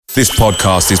This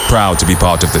podcast is proud to be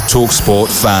part of the TalkSport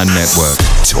Fan Network.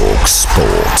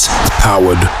 TalkSport.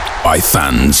 Powered by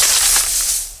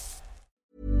fans.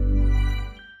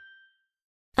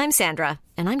 I'm Sandra,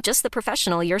 and I'm just the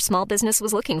professional your small business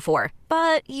was looking for.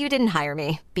 But you didn't hire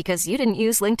me because you didn't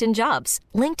use LinkedIn Jobs.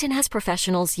 LinkedIn has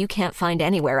professionals you can't find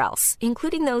anywhere else,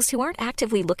 including those who aren't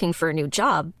actively looking for a new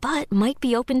job, but might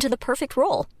be open to the perfect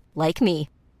role, like me.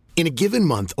 In a given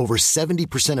month, over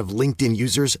 70% of LinkedIn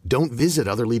users don't visit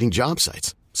other leading job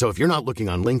sites. So if you're not looking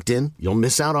on LinkedIn, you'll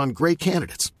miss out on great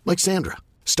candidates like Sandra.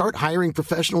 Start hiring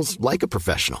professionals like a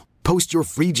professional. Post your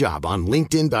free job on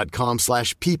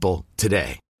linkedin.com/people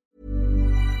today.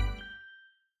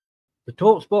 The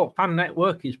TalkSport Fan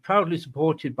Network is proudly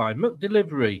supported by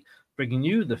McDelivery, bringing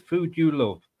you the food you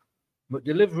love.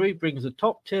 McDelivery brings a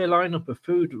top-tier lineup of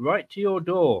food right to your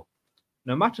door.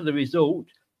 No matter the result,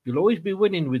 you'll always be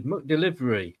winning with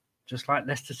McDelivery, just like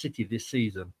Leicester City this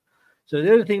season. So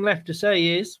the only thing left to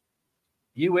say is,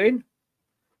 you win.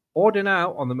 Order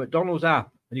now on the McDonald's app,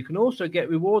 and you can also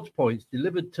get rewards points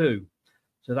delivered too.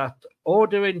 So that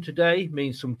ordering today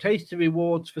means some tasty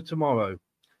rewards for tomorrow.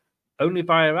 Only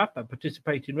via app at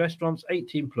participating restaurants,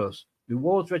 18+.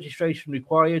 Rewards registration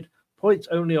required. Points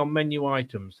only on menu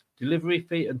items. Delivery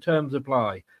fee and terms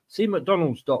apply. See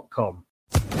mcdonalds.com.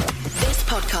 This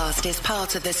podcast is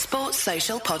part of the Sports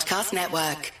Social Podcast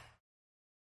Network.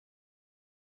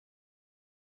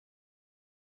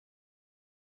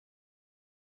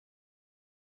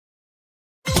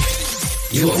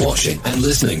 You are watching and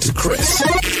listening to Chris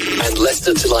and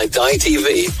Leicester Till I Die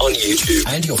TV on YouTube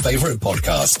and your favourite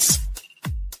podcasts.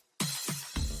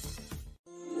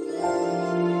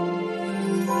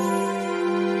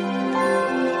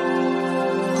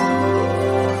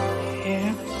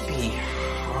 Happy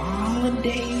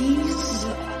holidays,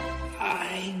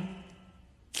 I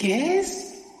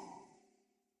guess?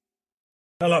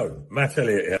 Hello, Matt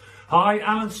Elliott here. Hi,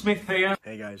 Alan Smith here.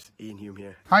 Hey guys, Ian Hume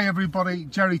here. Hi everybody,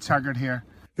 Jerry Taggart here.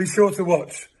 Be sure to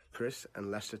watch Chris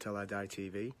and Leicester Till I Die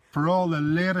TV for all the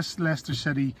latest Leicester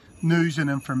City news and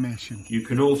information. You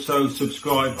can also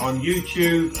subscribe on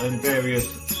YouTube and various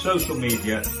social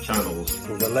media channels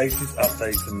for the latest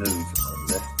updates and news on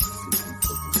Leicester City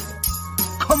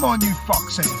Football. Come on, you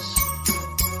foxes!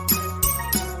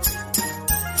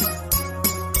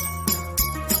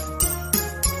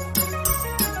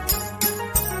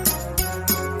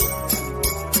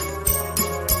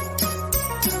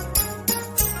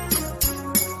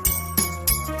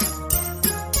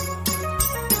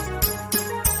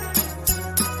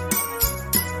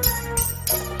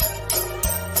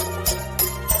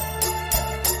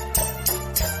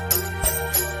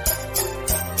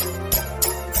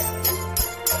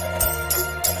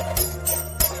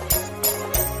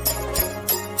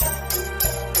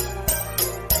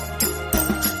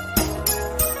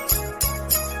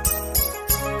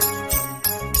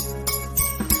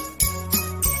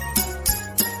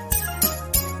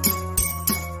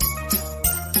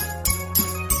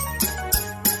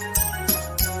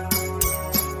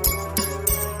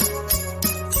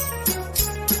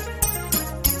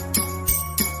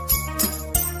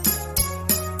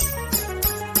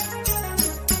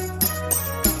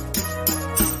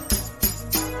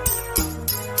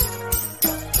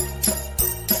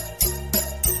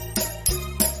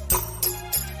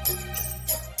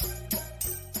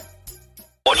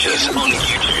 Watch us on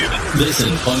YouTube. Listen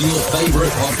on your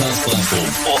favourite podcast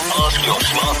platform. Or ask your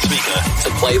smart speaker to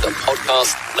play the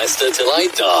podcast Leicester Till I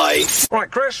Die.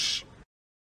 Right, Chris.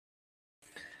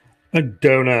 And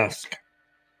don't ask.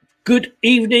 Good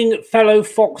evening, fellow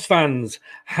Fox fans.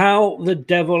 How the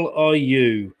devil are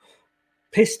you?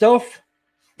 Pissed off?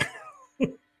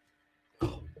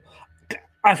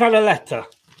 I've had a letter.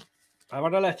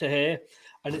 Here,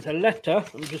 and it's a letter.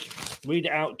 Let me just read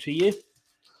it out to you.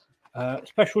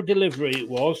 Special delivery it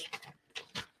was,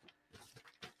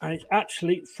 and it's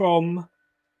actually from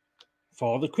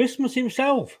Father Christmas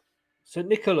himself, St.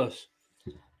 Nicholas.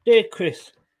 Dear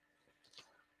Chris,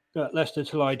 at Leicester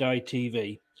Till I Die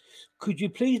TV, could you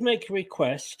please make a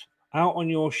request out on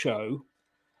your show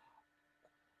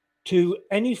to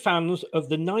any fans of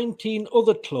the 19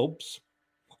 other clubs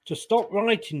to stop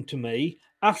writing to me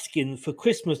asking for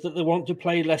Christmas that they want to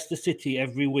play Leicester City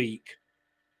every week?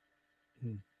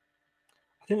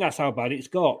 I think that's how bad it's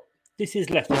got. This is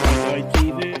Leicester Till I Die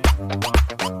TV.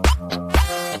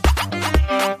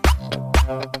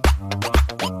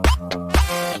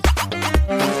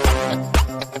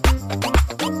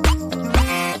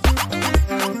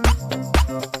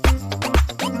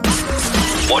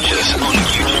 Watch us on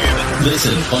YouTube.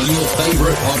 Listen on your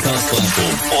favourite podcast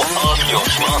platform or ask your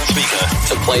smart speaker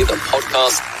to play the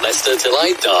podcast Leicester Till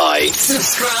I Die.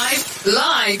 Subscribe,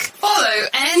 like, follow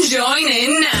and join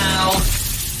in now.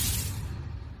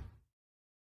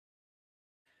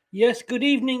 Yes, good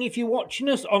evening. If you're watching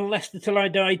us on Leicester Till I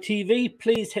Die TV,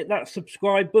 please hit that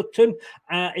subscribe button.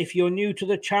 If you're new to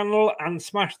the channel, and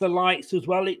smash the likes as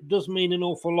well. It does mean an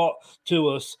awful lot to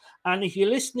us. And if you're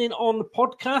listening on the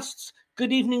podcasts,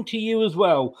 good evening to you as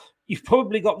well. You've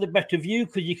probably got the better view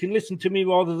because you can listen to me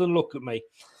rather than look at me.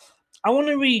 I want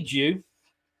to read you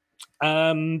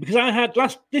because I had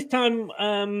this time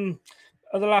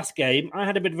of the last game, I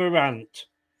had a bit of a rant.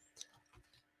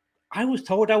 I was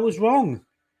told I was wrong.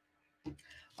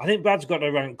 I think Brad's got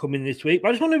a rant coming this week, but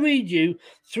I just want to read you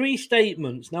 3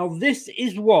 statements. Now, this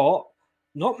is what,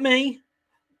 not me,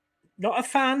 not a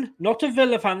fan, not a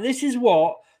Villa fan, this is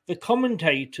what the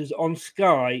commentators on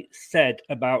Sky said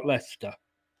about Leicester.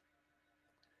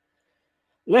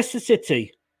 Leicester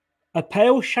City, a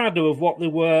pale shadow of what they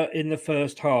were in the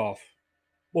first half.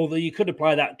 Although you could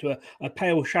apply that to a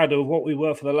pale shadow of what we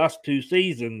were for the last 2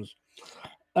 seasons.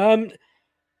 10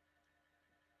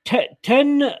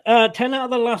 out of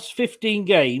the last 15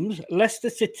 games,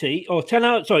 Leicester City, or 10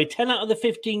 out of the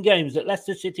 15 games that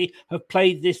Leicester City have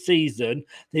played this season,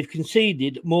 they've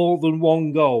conceded more than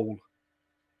 1 goal.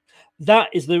 That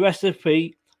is the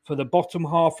recipe for the bottom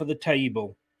half of the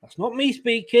table. That's not me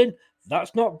speaking.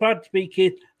 That's not Brad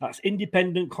speaking. That's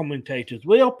independent commentators.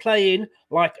 We are playing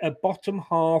like a bottom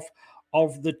half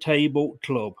of the table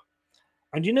club.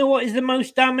 And you know what is the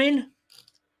most damning?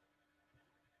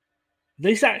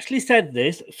 This actually said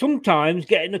this. Sometimes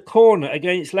getting a corner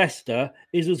against Leicester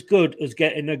is as good as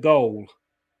getting a goal.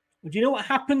 But do you know what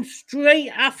happened straight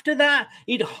after that?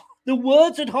 The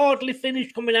words had hardly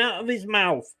finished coming out of his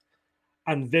mouth,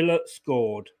 and Villa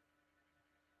scored.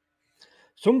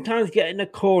 Sometimes getting a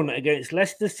corner against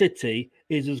Leicester City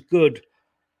is as good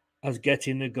as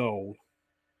getting a goal.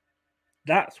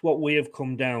 That's what we have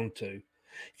come down to.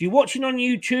 If you're watching on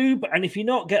YouTube, and if you're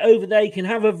not, get over there, you can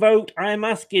have a vote. I am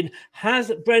asking,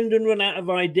 has Brendan run out of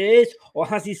ideas, or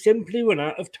has he simply run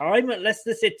out of time at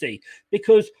Leicester City?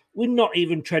 Because we're not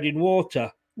even treading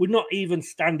water. We're not even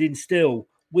standing still.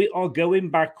 We are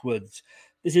going backwards.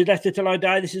 This is Leicester Till I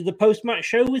Die. This is the post-match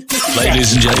show with Chris.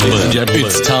 Ladies and gentlemen,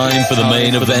 it's time for the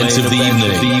main event of the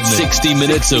evening. 60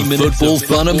 minutes of football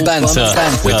fun and banter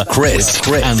with Chris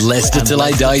and Leicester Till I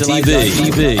Die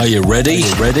TV. Are you ready?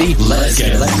 Let's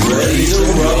get ready to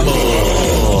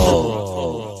rumble.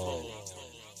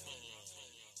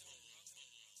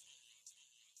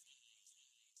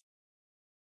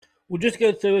 We'll just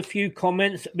go through a few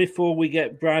comments before we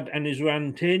get Brad and his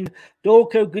rant in.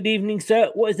 Dorco, good evening, sir.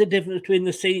 What is the difference between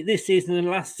this season and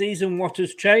last season? What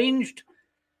has changed?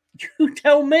 You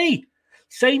tell me.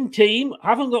 Same team,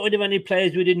 haven't got rid of any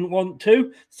players we didn't want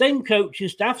to. Same coaching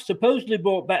staff, supposedly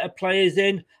brought better players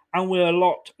in, and we're a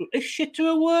lot... Is shitter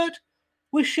a word?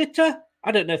 We're shitter?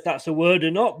 I don't know if that's a word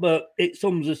or not, but it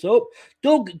sums us up.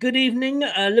 Doug, good evening.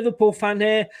 Liverpool fan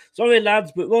here. Sorry,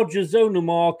 lads, but Roger's zonal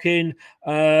marking.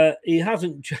 He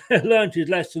hasn't learned his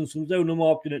lessons from zonal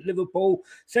marking at Liverpool.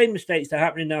 Same mistakes are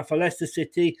happening now for Leicester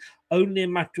City. Only a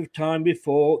matter of time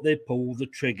before they pull the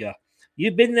trigger.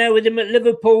 You've been there with him at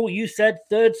Liverpool. You said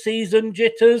 3rd season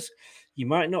jitters. You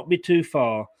might not be too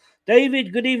far.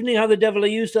 David, good evening. How the devil are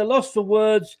you, sir? Lost for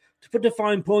words. To put a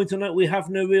fine point on it, we have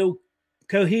no real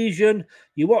cohesion.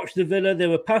 You watch the Villa, they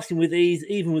were passing with ease,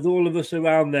 even with all of us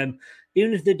around them.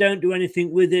 Even if they don't do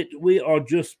anything with it, we are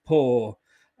just poor.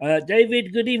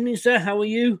 David, good evening, sir. How are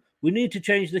you? We need to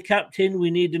change the captain.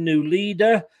 We need a new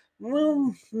leader.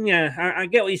 Well, yeah, I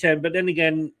get what you're saying, but then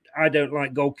again, I don't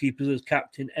like goalkeepers as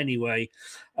captain anyway.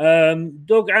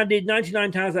 Doug added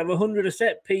 99 times out of 100, a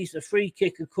set piece, a free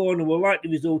kick, a corner will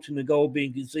likely result in a goal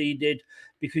being conceded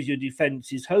because your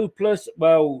defence is hopeless.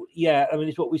 Well, yeah, I mean,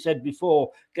 it's what we said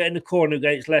before. Getting a corner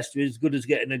against Leicester is as good as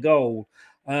getting a goal.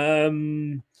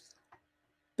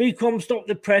 BCom, stop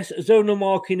the press. Zonal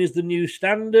marking is the new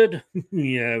standard.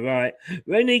 Yeah, right.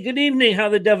 Rennie, good evening. How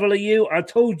the devil are you? I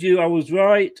told you I was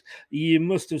right. You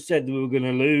must have said we were going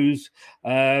to lose.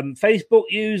 Facebook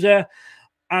user,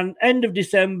 and end of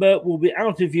December, we'll be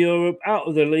out of Europe, out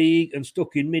of the league, and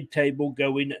stuck in mid-table,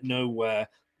 going nowhere.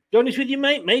 To be honest with you,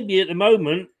 mate, maybe at the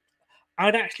moment,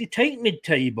 I'd actually take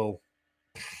mid-table.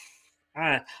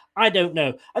 I don't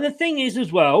know. And the thing is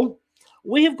as well,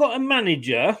 we have got a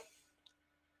manager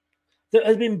that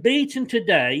has been beaten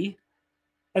today,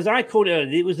 as I called it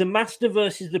earlier. It was the master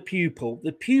versus the pupil.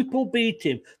 The pupil beat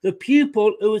him. The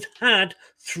pupil who has had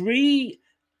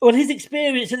his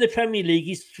experience in the Premier League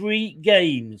is 3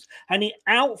 games, and he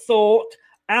outthought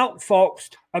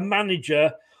outfoxed a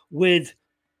manager with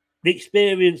the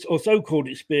experience or so-called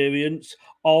experience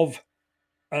of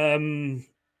Brendan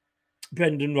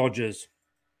Rodgers.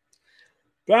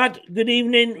 Brad, good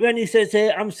evening. Rennie says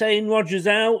here, I'm saying Rodgers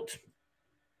out.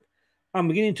 I'm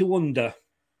beginning to wonder.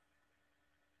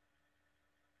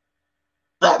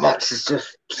 That match is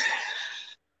just...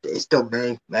 It's done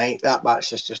me, mate. That match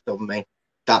has just done me.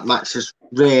 That match has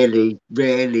really,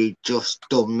 really just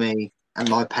done me and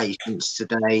my patience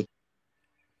today.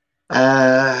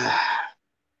 Brendan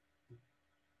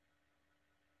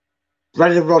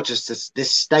Rodgers,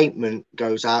 this statement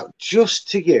goes out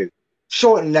just to you.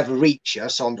 Sure, it'll never reach you,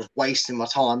 so I'm just wasting my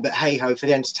time. But hey-ho, for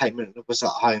the entertainment that was at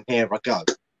home, here I go.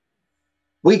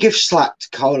 We give slack to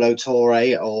Kolo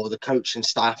Touré or the coaching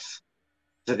staff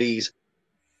for these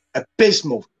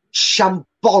abysmal,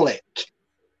 shambolic,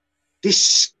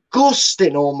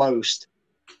 disgusting almost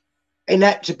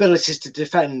inept abilities to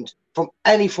defend from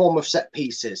any form of set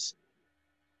pieces.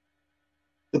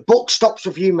 The buck stops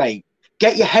with you, mate.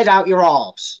 Get your head out your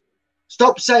arse.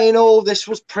 Stop saying, oh, this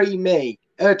was pre-me.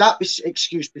 Heard that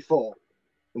excuse before.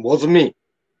 It wasn't me.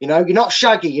 You know, you're not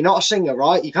Shaggy. You're not a singer,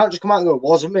 right? You can't just come out and go, it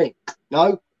wasn't me.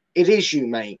 No, it is you,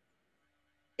 mate.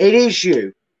 It is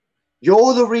you.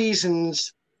 You're the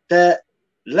reasons that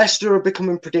Leicester are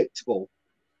becoming predictable.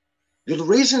 You're the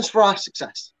reasons for our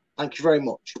success. Thank you very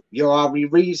much. You're our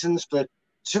reasons for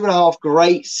 2.5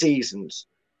 great seasons.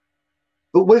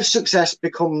 But with success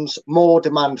becomes more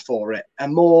demand for it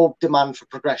and more demand for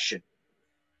progression.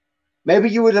 Maybe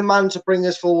you were the man to bring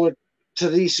us forward to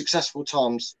these successful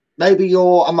times. Maybe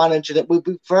you're a manager that we'll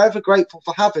be forever grateful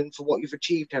for having for what you've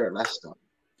achieved here at Leicester.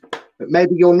 But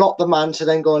maybe you're not the man to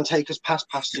then go and take us past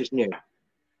pastures new.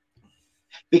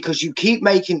 Because you keep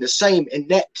making the same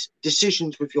inept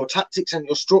decisions with your tactics and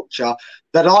your structure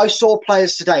that I saw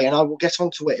players today, and I will get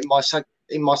onto it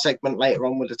in my segment later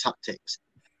on with the tactics.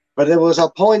 But there was a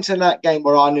point in that game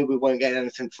where I knew we weren't getting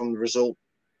anything from the result.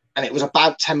 And it was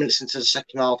about 10 minutes into the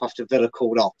second half after Villa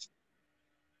called off.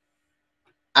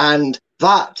 And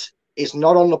that is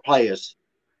not on the players.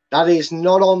 That is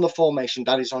not on the formation.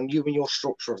 That is on you and your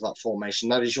structure of that formation.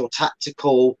 That is your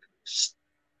tactical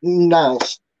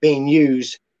nous being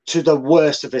used to the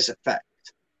worst of its effect.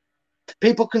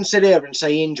 People can sit here and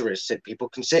say injuries. People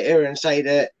can sit here and say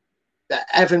that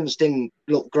Evans didn't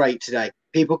look great today.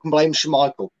 People can blame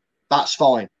Schmeichel. That's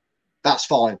fine. That's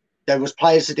fine. There was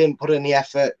players that didn't put in the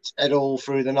effort at all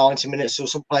through the 90 minutes, or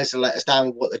some players that let us down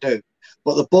with what they do.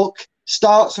 But the book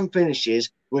starts and finishes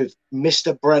with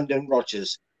Mr. Brendan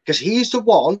Rodgers, because he's the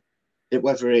one that,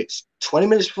 whether it's 20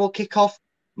 minutes before kickoff,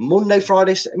 Monday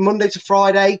to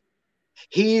Friday,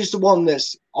 he is the one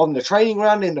that's on the training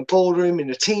ground, in the ballroom, in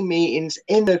the team meetings,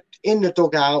 in the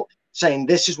dugout, saying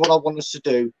this is what I want us to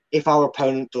do if our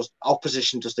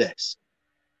opposition does this.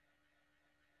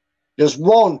 There's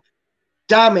one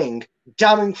damning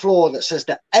flaw that says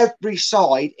that every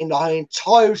side in the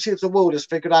entirety of the world has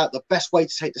figured out the best way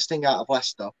to take the sting out of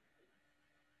Leicester.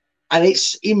 And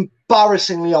it's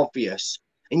embarrassingly obvious.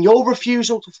 And your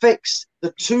refusal to fix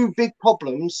the two big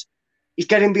problems is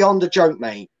getting beyond a joke,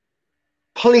 mate.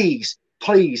 Please,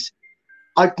 please.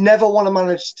 I'd never want a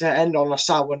manager to end on a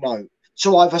sour note.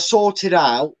 So either sort it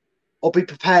out or be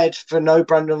prepared for no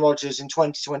Brendan Rodgers in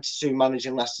 2022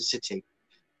 managing Leicester City.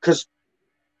 Because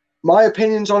my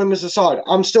opinions on him as a side,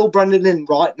 I'm still Brendan in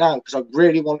right now because I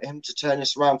really want him to turn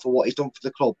this around for what he's done for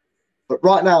the club. But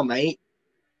right now, mate,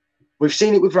 we've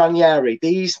seen it with Ranieri.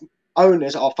 These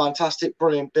owners are fantastic,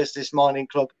 brilliant business-minded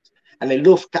clubs, and they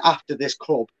look after this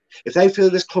club. If they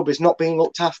feel this club is not being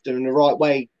looked after in the right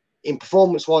way, in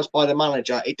performance-wise by the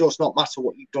manager, it does not matter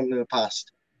what you've done in the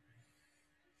past.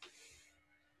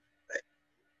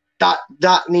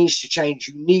 That needs to change.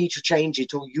 You need to change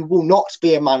it, or you will not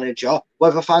be a manager,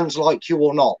 whether fans like you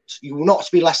or not. You will not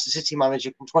be Leicester City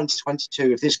manager from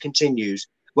 2022 if this continues,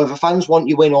 whether fans want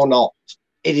you in or not.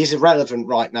 It is irrelevant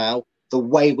right now, the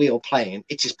way we are playing.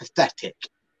 It is pathetic.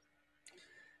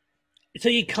 So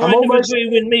you kind of agree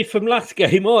with me from last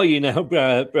game, are you now,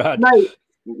 Brad?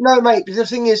 No, mate. But the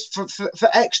thing is,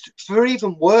 for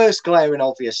even worse, glaring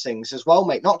obvious things as well,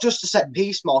 mate. Not just the set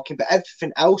piece marking, but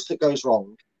everything else that goes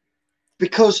wrong.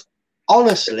 Because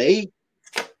honestly,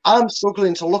 I'm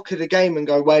struggling to look at a game and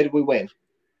go, where do we win?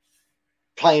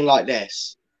 Playing like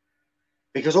this.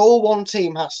 Because all one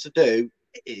team has to do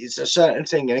is a certain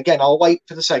thing. And again, I'll wait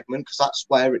for the segment because that's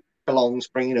where it belongs,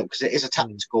 bringing it up, because it is a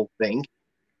tactical thing.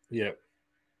 Yeah.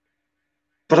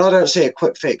 But I don't see a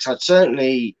quick fix. I'd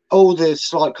certainly, all the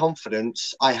slight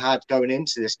confidence I had going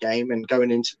into this game and going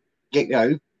into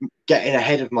getting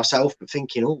ahead of myself, but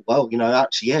thinking, oh, well,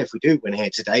 actually, yeah, if we do win here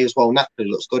today as well, Napoli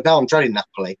looks good. Now I'm dreading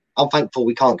Napoli. I'm thankful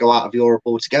we can't go out of Europe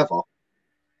altogether.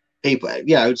 People,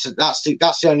 so that's the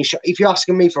only shot. If you're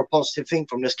asking me for a positive thing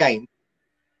from this game,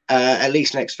 at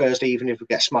least next Thursday, even if we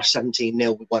get smashed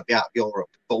 17-0, we won't be out of Europe,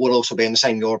 but we'll also be in the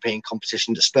same European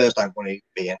competition that Spurs don't want to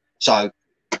be in. So,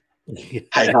 hey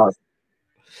ho.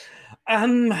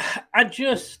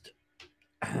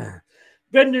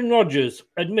 Brendan Rodgers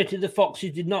admitted the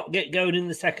Foxes did not get going in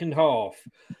the second half.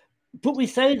 But we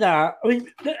say that, I mean,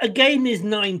 a game is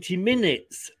 90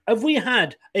 minutes. Have we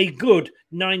had a good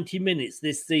 90 minutes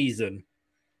this season?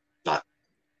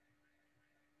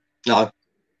 No.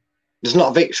 There's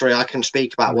not a victory I can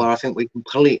speak about where I think we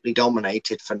completely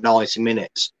dominated for 90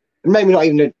 minutes. And maybe not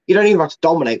even, you don't even have to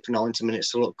dominate for 90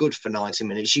 minutes to look good for 90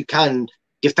 minutes. You can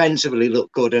defensively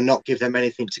look good and not give them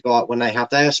anything to go out when they have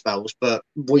their spells. But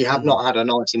we have not had a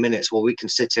 90 minutes where we can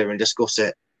sit here and discuss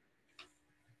it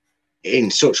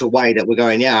in such a way that we're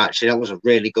going, yeah, actually, that was a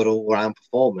really good all-round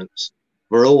performance.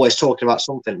 We're always talking about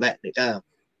something letting it down.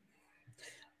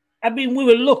 I mean, we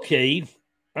were lucky,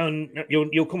 and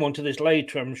you'll come on to this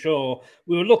later, I'm sure.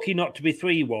 We were lucky not to be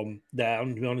 3-1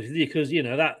 down, to be honest with you, because,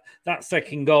 that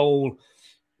second goal,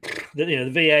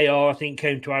 the VAR, I think,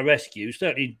 came to our rescue,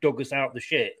 certainly dug us out the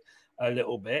shit a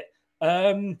little bit.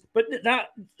 But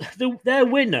their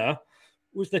winner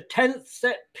was the 10th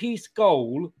set-piece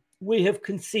goal we have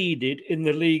conceded in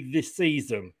the league this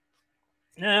season.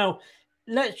 Now,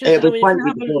 let's just... It'll be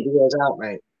 20 before the year's out,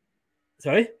 mate.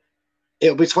 Sorry?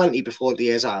 It'll be 20 before the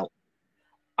year's out.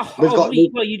 Well,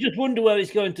 you just wonder where it's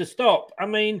going to stop. I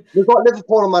mean... We've got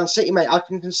Liverpool and Man City, mate. I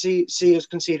can see us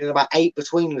conceding about 8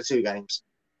 between the two games.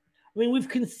 I mean, we've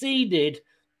conceded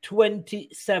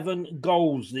 27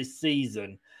 goals this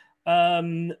season.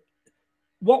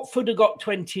 Watford have got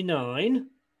 29.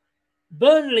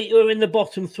 Burnley, who are in the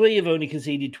bottom three, have only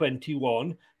conceded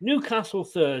 21. Newcastle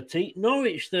 30.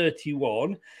 Norwich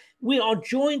 31. We are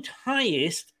joint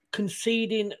highest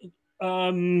conceding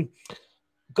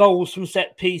goals from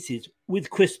set pieces with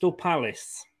Crystal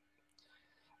Palace.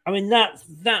 I mean,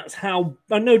 that's how...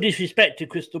 No disrespect to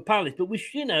Crystal Palace, but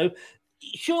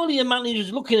surely a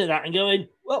manager's looking at that and going,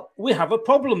 well, we have a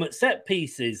problem at set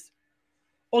pieces.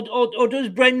 Or does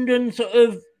Brendan sort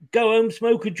of go home,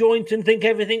 smoke a joint and think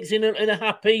everything's in a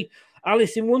happy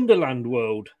Alice in Wonderland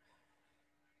world?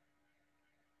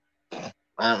 I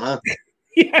don't know.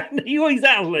 Yeah,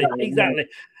 exactly.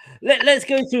 Let's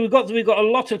go through. We've got a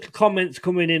lot of comments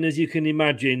coming in, as you can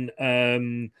imagine.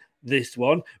 This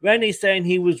one, Rennie's saying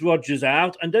he was Rodgers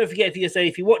out, and don't forget,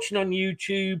 if you're watching on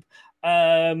YouTube,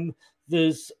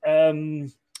 there's a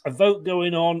vote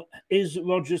going on. Is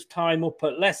Rodgers' time up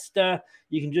at Leicester?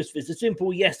 You can it's a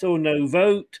simple yes or no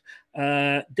vote.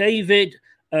 David,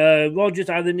 Rodgers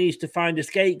either needs to find a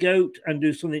scapegoat and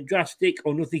do something drastic,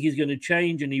 or nothing is going to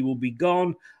change and he will be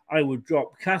gone. I would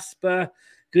drop Casper.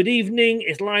 Good evening.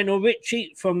 It's Lionel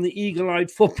Richie from the Eagle-Eyed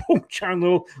Football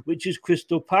Channel, which is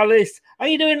Crystal Palace. How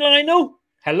you doing, Lionel?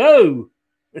 Hello.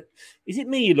 Is it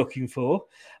me you're looking for?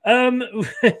 You're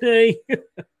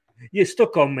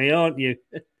stuck on me, aren't you?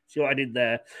 See what I did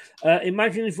there.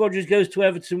 Imagine if Rodgers goes to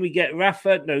Everton, we get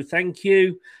Rafa. No, thank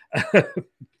you.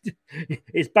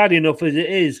 It's bad enough as it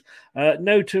is.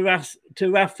 No to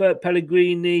Rafa,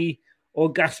 Pellegrini,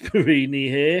 or Gasperini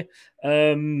here.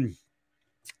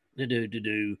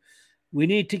 We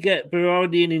need to get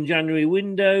Berardi in January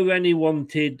window. Rennie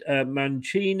wanted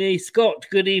Mancini. Scott,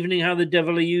 good evening. How the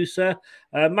devil are you, sir?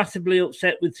 Massively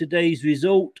upset with today's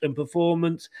result and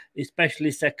performance,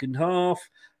 especially second half.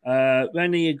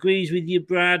 Rennie agrees with you,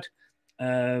 Brad.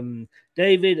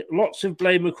 David, lots of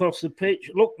blame across the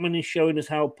pitch. Lookman is showing us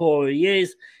how poor he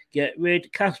is. Get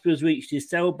rid. Casper's reached his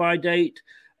sell-by date.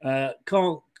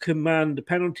 Can't command the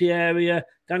penalty area.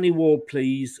 Danny Ward,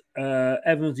 please.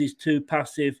 Evans is too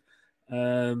passive.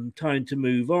 Time to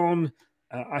move on.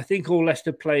 I think all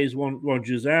Leicester players want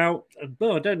Rodgers out.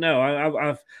 But I don't know.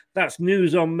 I've that's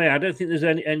news on me. I don't think there's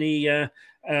any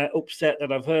upset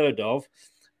that I've heard of.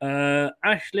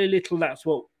 Ashley Little, that's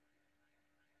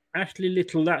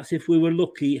if we were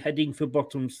lucky, heading for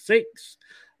bottom 6.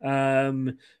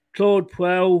 Claude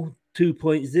Puel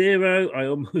 2.0. I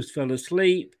almost fell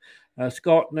asleep.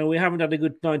 Scott, no, we haven't had a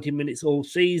good 90 minutes all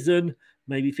season.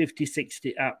 Maybe 50,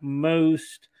 60 at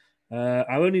most.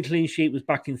 Our only clean sheet was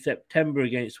back in September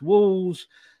against Wolves.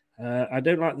 I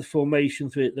don't like the formation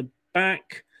 3 at the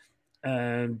back.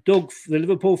 Doug, the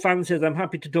Liverpool fan, says, I'm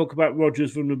happy to talk about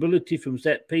Rodgers' vulnerability from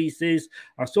set pieces.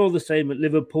 I saw the same at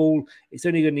Liverpool. It's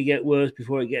only going to get worse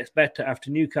before it gets better.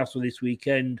 After Newcastle this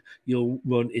weekend, your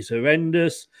run is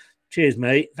horrendous. Cheers,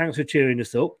 mate. Thanks for cheering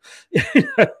us up.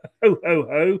 Ho, ho,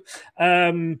 ho.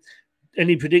 And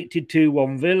he predicted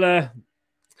 2-1 Villa.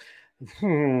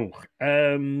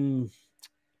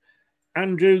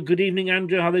 Andrew, good evening,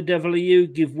 Andrew. How the devil are you?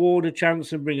 Give Ward a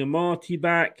chance and bring a Marty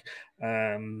back.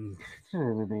 Somebody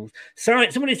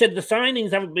said the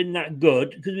signings haven't been that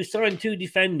good because we signed 2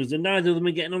 defenders and neither of them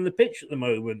are getting on the pitch at the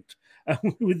moment.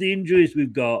 With the injuries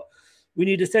we've got, we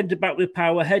need a centre back with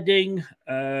power heading.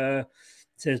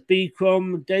 Says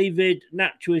Bcrom. David,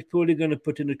 Nacho is probably going to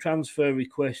put in a transfer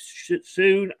request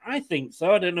soon. I think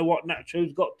so. I don't know what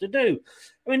Nacho's got to do.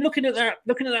 I mean, looking at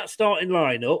that starting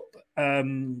lineup,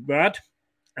 Brad,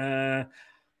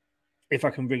 if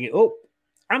I can bring it up.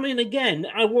 I mean, again,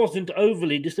 I wasn't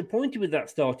overly disappointed with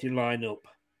that starting lineup.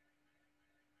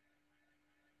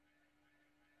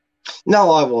 No,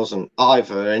 I wasn't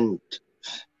either. And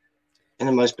in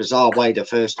the most bizarre way, the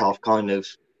first half kind of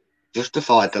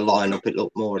justified the lineup. It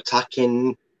looked more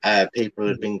attacking. People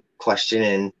had been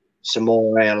questioning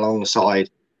Samore alongside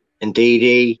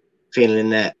Ndidi, feeling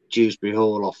that Dewsbury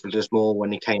Hall offered us more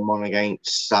when he came on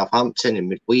against Southampton in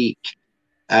midweek.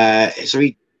 So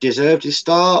he deserved his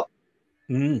start.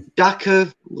 Daka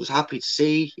was happy to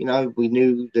see. You know, we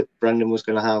knew that Brendan was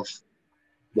going to have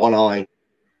one eye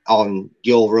on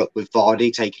Europe with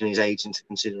Vardy, taking his age into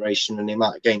consideration and the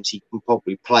amount of games he can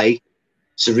probably play.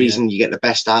 It's the reason you get the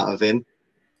best out of him.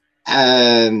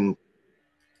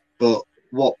 But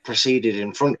what proceeded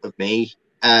in front of me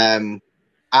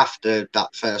after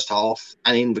that first half,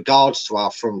 and in regards to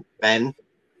our front men,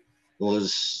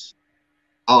 was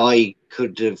I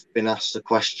could have been asked the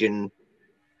question,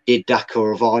 did Daka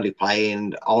or Vardy play?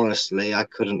 And honestly, I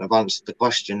couldn't have answered the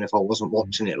question if I wasn't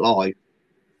watching it live.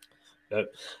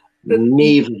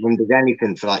 Neither of them did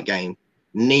anything for that game.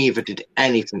 Neither did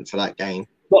anything for that game.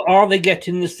 But are they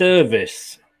getting the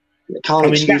service? Can't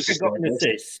excuse the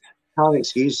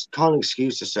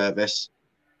service.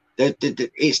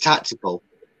 It's tactical.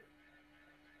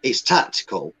 It's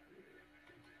tactical.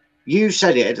 You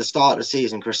said it at the start of the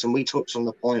season, Chris, and we touched on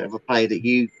the point of a play that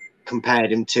you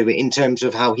compared him to in terms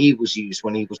of how he was used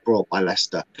when he was brought by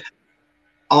Leicester.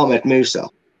 Ahmed Musa.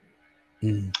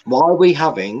 Why are we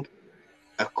having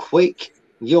a quick,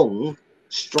 young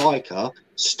striker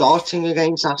starting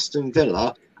against Aston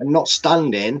Villa and not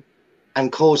standing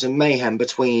and causing mayhem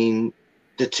between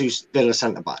the 2 Villa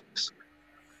centre-backs?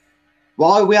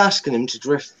 Why are we asking him to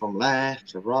drift from left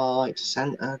to right to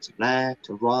centre to left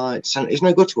to right to centre? He's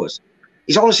no good to us.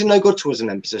 He's honestly no good to us in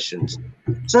them positions.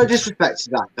 It's no disrespect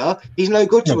to Daka. He's no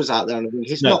good to us out there on the wing.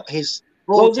 He's not his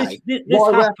forte. Well,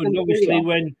 this happened, obviously,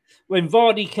 when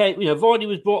Vardy came. You know, Vardy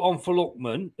was brought on for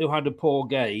Lookman, who had a poor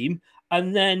game,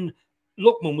 and then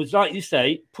Lookman was, like you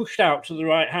say, pushed out to the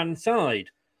right-hand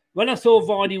side. When I saw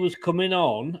Vardy was coming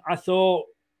on, I thought,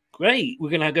 great,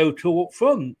 we're going to go 2 up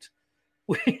front.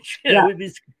 Which,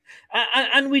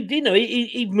 and we did,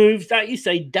 he moves, like you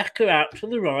say, Daka out to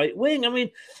the right wing. I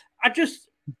mean,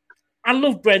 I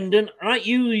love Brendan. Like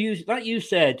you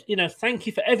said, thank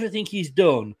you for everything he's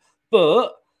done.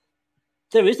 But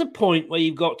there is a point where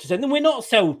you've got to say, and we're not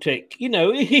Celtic.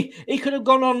 He could have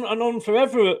gone on and on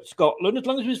forever at Scotland. As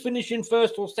long as he was finishing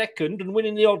first or second and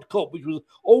winning the odd cup, which was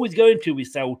always going to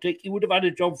with Celtic, he would have had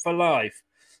a job for life.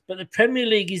 But the Premier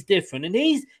League is different. And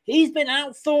he's been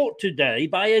outthought today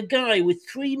by a guy with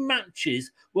 3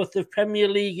 matches worth of Premier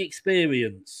League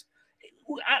experience.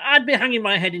 I'd be hanging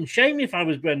my head in shame if I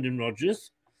was Brendan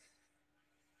Rodgers.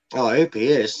 Oh, I hope he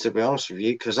is, to be honest with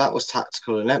you, because that was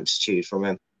tactical ineptitude from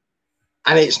him.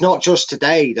 And it's not just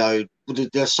today, though.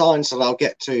 The signs that I'll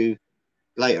get to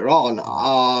later on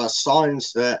are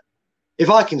signs that if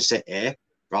I can sit here,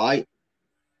 right,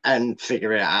 and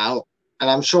figure it out, and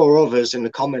I'm sure others in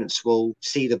the comments will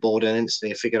see the board and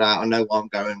instantly figure out, I know where I'm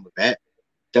going with it,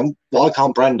 then why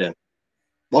can't Brendan?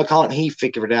 Why can't he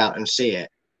figure it out and see it?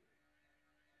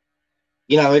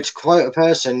 It's quite a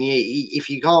person. If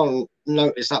you can't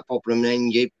notice that problem,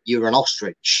 then you're an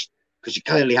ostrich because you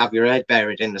clearly have your head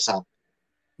buried in the sand.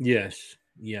 Yes,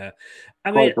 yeah.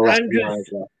 I mean,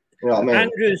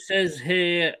 Andrew says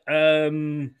here,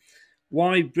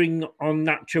 why bring on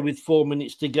Nacho with 4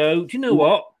 minutes to go? Do you know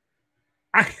what?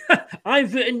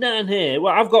 I've written down here,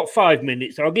 well, I've got 5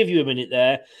 minutes. I'll give you a minute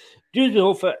there.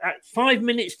 Do for 5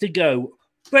 minutes to go.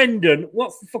 Brendan,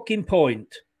 what's the fucking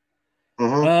point?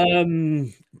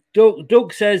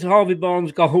 Doug says Harvey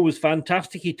Barnes' goal was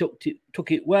fantastic. He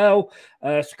took it well.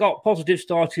 Scott, positive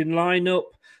starting lineup.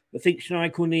 I think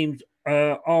Schmeichel needs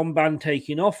armband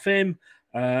taken off him.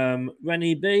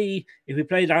 Rennie B, if we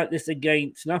play like this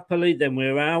against Napoli, then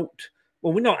we're out.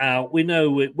 Well, we're not out. We know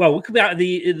we could be out of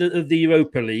the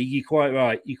Europa League. You're quite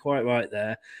right. You're quite right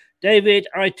there. David,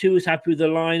 I too was happy with the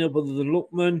lineup other than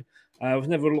Lookman. I was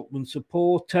never a Lookman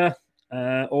supporter.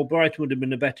 Albrighton would have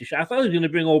been a better shot. I thought I was going to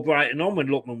bring Albrighton on when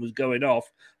Lookman was going off.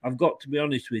 I've got to be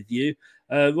honest with you.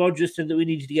 Rogers said that we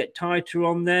needed to get tighter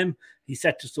on them. He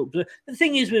set us up. The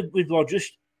thing is with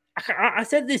Rogers, I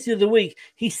said this the other week,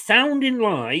 he's sounding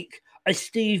like a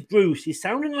Steve Bruce. He's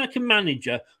sounding like a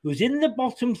manager who's in the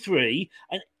bottom three,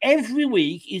 and every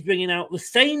week he's bringing out the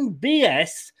same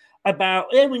BS about,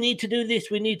 we need to do this,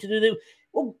 we need to do that.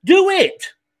 Well, do it.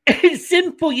 It's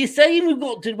simple. You're saying we've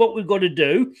got to what we've got to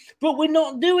do, but we're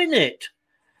not doing it.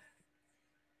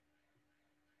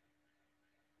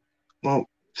 Well,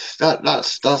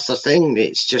 that's the thing.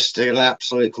 It's just an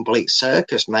absolute complete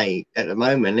circus, mate, at the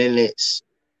moment, and it's.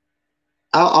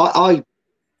 I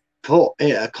put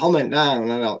a comment down,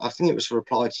 and I think it was a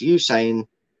reply to you saying,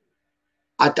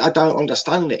 I don't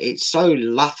understand it. It's so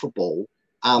laughable.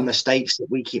 Our mistakes that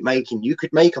we keep making. You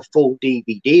could make a full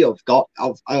DVD of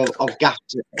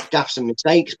gaffes and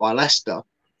mistakes by Leicester,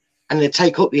 and they'd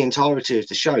take up the entirety of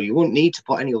the show. You wouldn't need to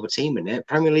put any other team in it.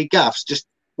 Premier League gaffes, just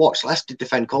watch Leicester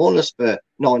defend corners for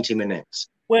 90 minutes.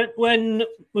 When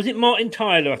was it? Martin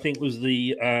Tyler, I think, was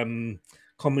the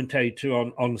commentator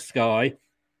on Sky,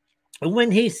 and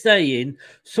when he's saying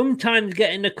sometimes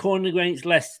getting a corner against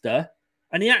Leicester,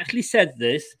 and he actually said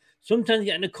this. Sometimes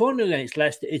getting a corner against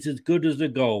Leicester is as good as a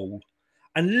goal.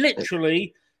 And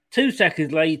literally 2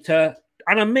 seconds later,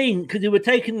 and I mean, because they were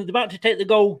about to take the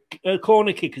goal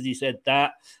corner kick as he said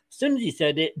that. As soon as he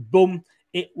said it, boom,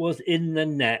 it was in the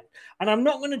net. And I'm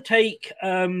not going to take,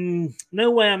 no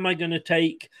way am I going to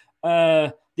take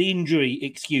the injury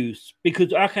excuse,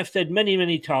 because like I've said many,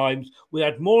 many times, we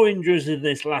had more injuries in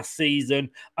this last season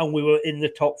and we were in the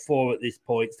top four at this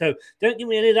point. So don't give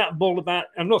me any of that bull about,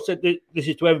 I'm not saying this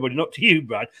is to everybody, not to you,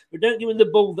 Brad, but don't give me the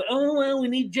bull that, we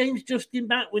need James Justin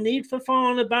back, we need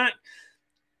Fofana back.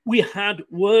 We had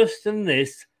worse than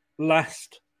this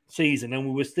last season and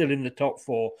we were still in the top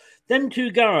four. Them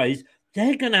two guys,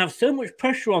 they're going to have so much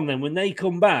pressure on them when they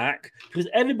come back, because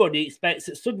everybody expects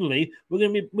that suddenly we're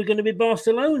going to be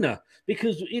Barcelona,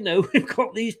 because we've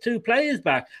got these two players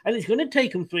back, and it's going to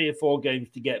take them 3 or 4 games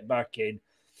to get back in.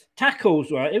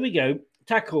 Tackles, right? Here we go.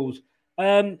 Tackles.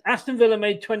 Aston Villa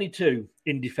made 22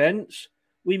 in defence.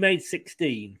 We made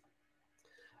 16.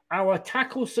 Our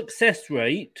tackle success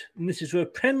rate, and this is for a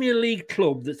Premier League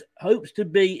club that hopes to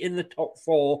be in the top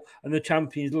 4 and the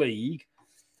Champions League.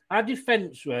 Our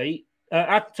defence rate.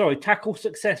 Tackle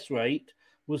success rate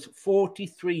was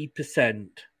 43%.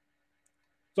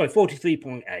 Sorry,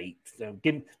 43.8. So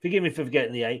forgive me for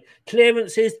forgetting the 8.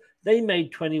 Clearances, they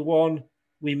made 21.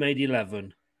 We made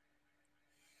 11.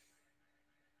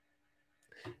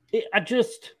 I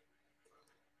just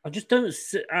don't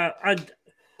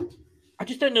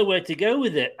know where to go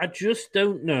with it. I just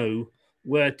don't know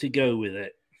where to go with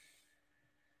it.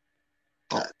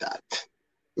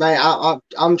 Mate,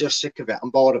 I'm just sick of it. I'm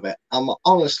bored of it. I'm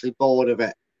honestly bored of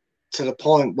it, to the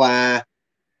point where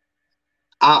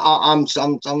I'm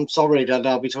sorry that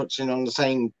I'll be touching on the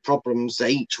same problems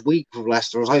each week with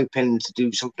Leicester. I was hoping to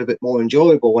do something a bit more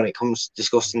enjoyable when it comes to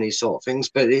discussing these sort of things,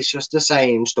 but it's just the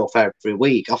same stuff every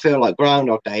week. I feel like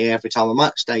Groundhog Day every time a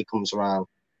match day comes around.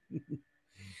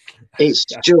 It's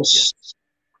just...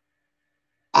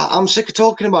 I'm sick of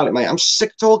talking about it, mate. I'm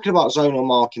sick of talking about zonal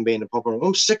marking being a problem.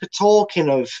 I'm sick of talking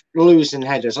of losing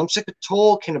headers. I'm sick of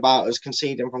talking about us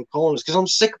conceding from corners, because I'm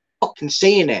sick of fucking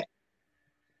seeing it.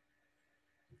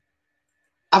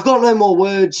 I've got no more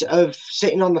words of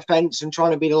sitting on the fence and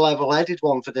trying to be the level-headed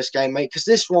one for this game, mate, because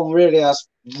this one really has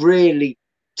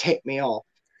tipped me off.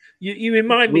 You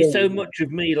remind me so much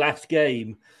of me last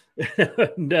game.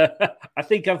 And I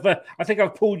think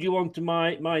I've pulled you onto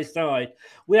my side.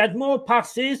 We had more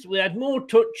passes, we had more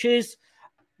touches,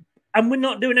 and we're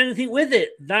not doing anything with it.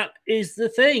 That is the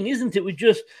thing, isn't it? We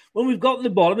just, when we've got the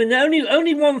ball, I mean, the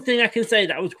only one thing I can say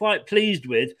that I was quite pleased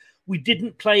with, we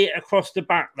didn't play it across the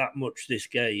back that much this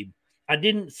game. I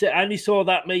only saw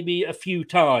that maybe a few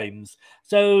times.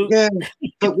 So yeah,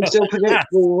 but we're still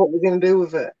predictable what we're going to do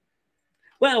with it.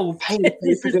 Well,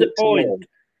 this is the point.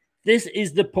 This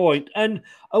is the point. And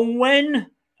when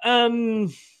how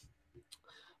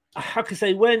can I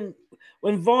say, when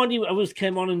Vardy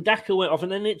came on and Daka went off,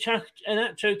 and then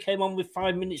Iheanacho came on with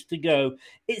 5 minutes to go,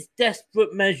 it's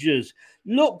desperate measures.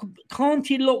 Can't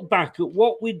he look back at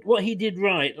what he did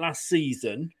right last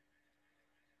season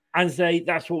and say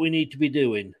that's what we need to be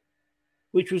doing?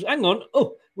 Which was,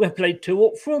 we played 2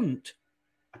 up front.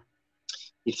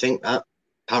 You think that?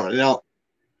 Apparently not.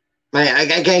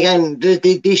 Mate, again,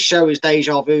 this show is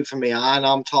deja vu for me, and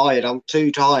I'm tired. I'm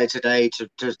too tired today to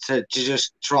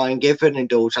just try and give an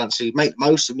indulgence. Make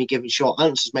most of me giving short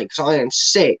answers, mate, because I am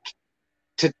sick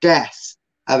to death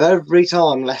of every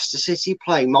time Leicester City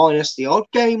play, minus the odd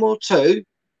game or two,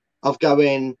 of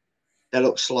going, they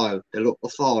look slow, they look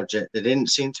lethargic, they didn't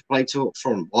seem to play too up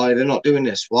front. Why are they not doing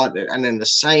this? Why? And then the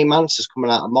same answers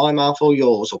coming out of my mouth or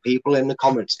yours or people in the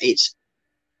comments. It's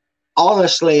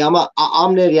honestly, I'm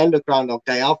near the end of Groundhog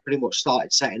Day. I've pretty much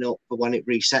started setting up for when it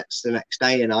resets the next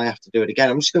day and I have to do it again.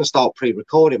 I'm just going to start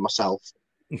pre-recording myself.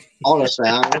 Honestly,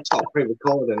 I'm going to start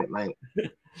pre-recording it,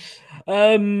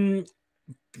 mate.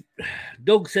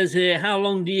 Doug says here, how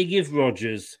long do you give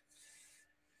Rodgers?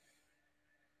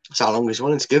 That's how long he's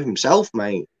willing to give himself,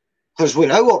 mate. Because we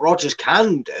know what Rodgers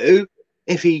can do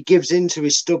if he gives into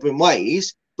his stubborn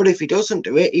ways. But if he doesn't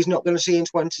do it, he's not going to see in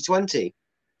 2020.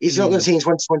 He's not going to see in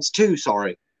 2022,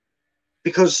 sorry.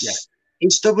 Because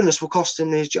his stubbornness will cost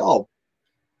him his job.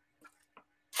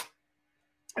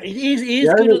 He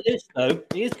is good at this, though.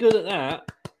 He is good at that.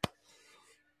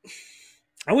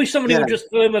 I wish somebody would just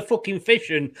throw him a fucking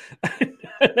fish and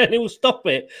then he'll stop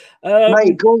it.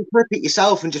 Mate, go and flip it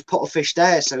yourself and just put a fish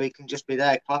there so he can just be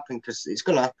there clapping because it's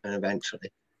going to happen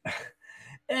eventually.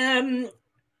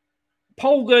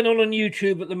 Poll going on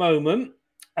YouTube at the moment.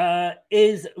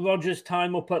 Is Rodgers'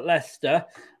 time up at Leicester?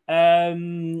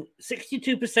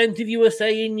 62% of you are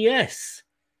saying yes.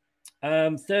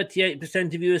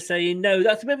 38% of you are saying no.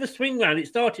 That's a bit of a swing round. It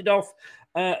started off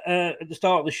at the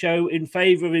start of the show in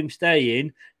favour of him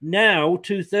staying. Now,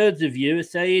 2/3 of you are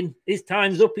saying his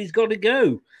time's up, he's got to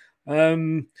go.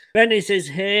 Benny says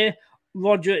here,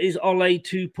 Roger is Ole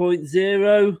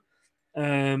 2.0.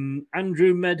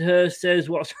 Andrew Medhurst says,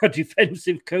 what's our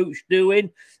defensive coach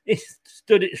doing? He's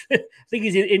stood it. I think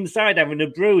he's inside having a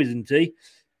brew, isn't he?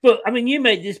 But, I mean, you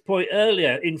made this point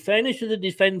earlier. In fairness to the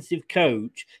defensive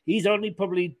coach, he's only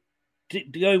probably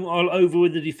going all over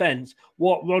with the defence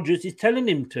what Rodgers is telling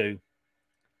him to.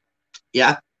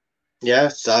 Yeah.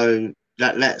 So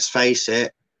let's face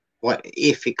it.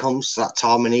 If it comes to that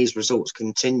time and these results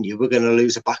continue, we're going to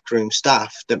lose a backroom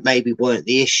staff that maybe weren't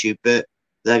the issue, but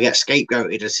they get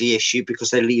scapegoated as the issue because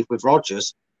they leave with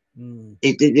Rodgers.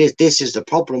 This is the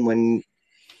problem when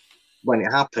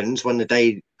it happens, when the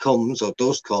day comes or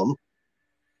does come.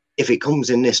 If it comes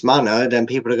in this manner, then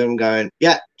people are going to go,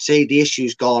 yeah, see, the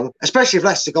issue's gone. Especially if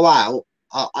Leicester go out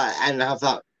and have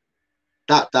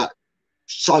that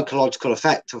psychological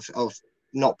effect of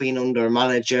not being under a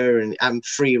manager and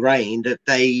free reign, that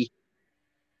they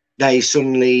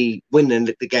suddenly win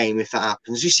the game if that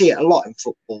happens. You see it a lot in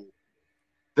football.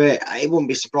 But it wouldn't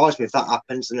be surprised me if that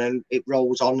happens and then it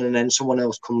rolls on and then someone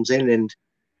else comes in and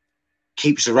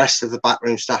keeps the rest of the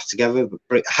backroom staff together,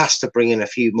 but has to bring in a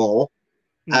few more.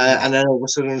 And then all of a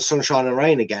sudden sunshine and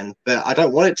rain again. But I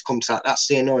don't want it to come to that. That's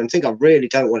the annoying thing. I really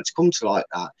don't want it to come to like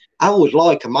that. I would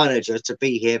like a manager to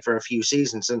be here for a few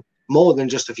seasons, and more than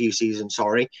just a few seasons,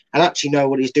 and actually know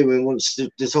what he's doing once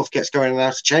the stuff gets going and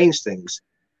how to change things.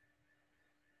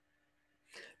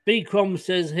 B. Crom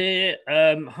says here,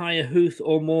 hire Huth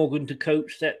or Morgan to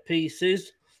coach set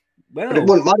pieces. Well, but it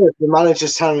wouldn't matter if the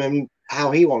manager's telling him how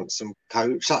he wants them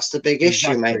coach. That's the big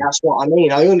issue, mate. That's what I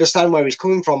mean. I understand where he's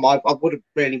coming from. I wouldn't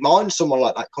really mind someone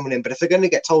like that coming in, but if they're going to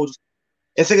get told,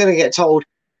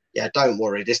 yeah, don't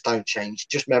worry, this don't change,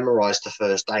 just memorise the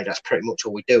first day, that's pretty much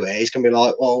all we do here. He's going to be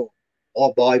like, well,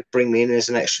 why bring me in as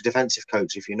an extra defensive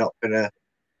coach if you're not going to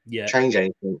change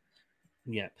anything?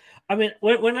 Yeah. I mean,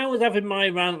 when I was having my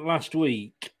rant last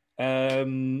week,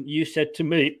 you said to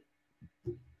me,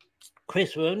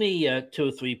 Chris, we're only 2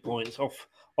 or 3 points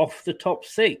off the top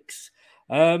 6.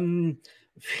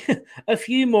 A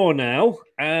few more now.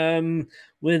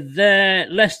 With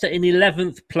Leicester in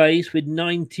 11th place with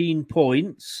 19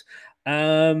 points.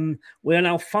 We're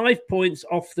now 5 points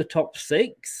off the top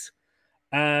 6.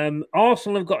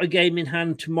 Arsenal have got a game in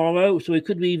hand tomorrow, so it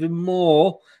could be even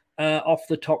more off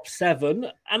the top 7.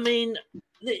 I mean,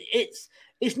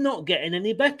 it's not getting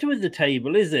any better with the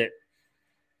table, is it?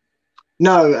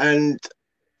 No, and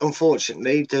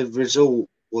unfortunately, the result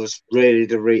was really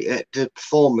the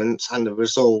performance, and the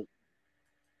result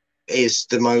is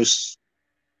the most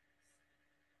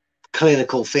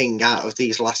clinical thing out of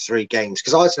these last 3 games.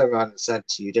 Because I turned around and said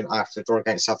to you, didn't I have to draw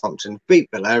against Southampton, beat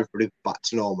Villa, everybody back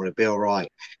to normal, it'd be all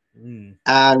right.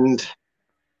 And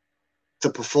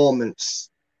the performance,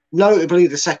 notably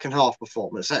the second half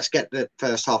performance, let's get the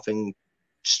first half in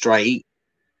straight.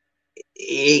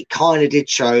 It kind of did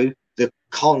show the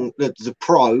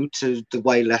pro to the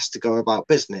way Leicester go about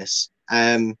business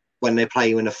when they play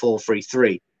you in a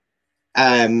 4-3-3.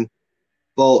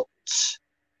 But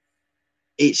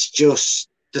it's just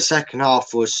the second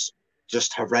half was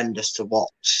just horrendous to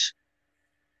watch.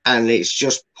 And it's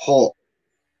just put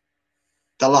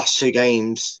the last 2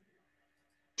 games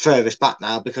furthest back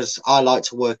now, because I like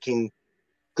to work in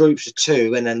groups of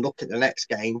 2 and then look at the next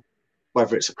game,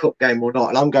 whether it's a cup game or not.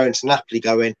 And I'm going to Napoli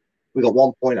going, we got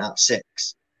 1 point out of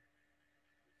 6.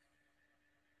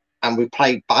 And we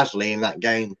played badly in that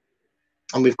game.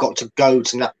 And we've got to go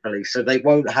to Napoli. So they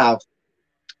won't have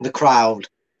the crowd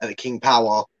at the King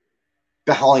Power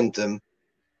behind them.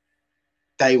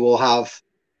 They will have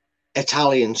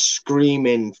Italians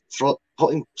screaming,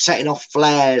 setting off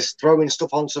flares, throwing stuff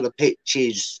onto the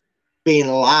pitches, being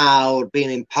loud,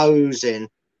 being imposing.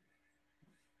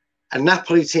 A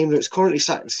Napoli team that's currently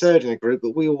sat in 3rd in the group,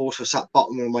 but we also sat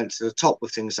bottom and went to the top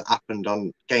with things that happened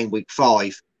on game week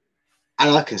 5. And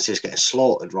I can see us getting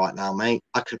slaughtered right now, mate.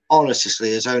 I can honestly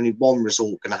see there's only one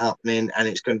result going to happen, and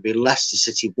it's going to be Leicester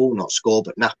City will not score,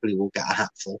 but Napoli will get a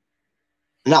hatful.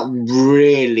 And that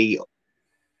really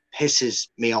pisses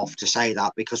me off to say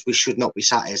that, because we should not be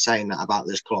sat here saying that about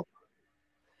this club.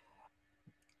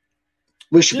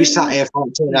 We should be sat here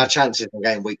fancying our chances in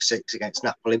game week 6 against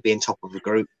Napoli, being top of the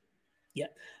group. Yeah.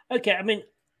 Okay, I mean,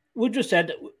 we just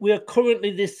said we are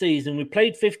currently this season, we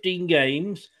played 15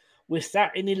 games. We're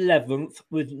sat in 11th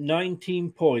with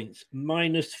 19 points,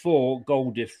 -4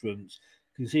 goal difference,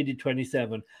 conceded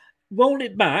 27. Roll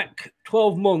it back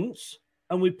 12 months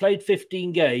and we played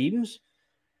 15 games.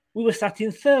 We were sat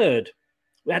in 3rd.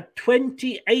 We had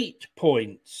 28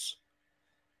 points.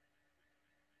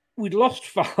 We'd lost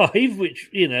 5, which,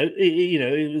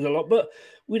 it was a lot, but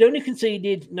we'd only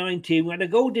conceded 19. We had a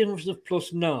goal difference of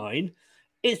 +9.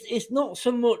 It's not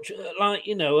so much like,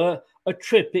 a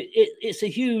trip. It's a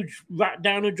huge rat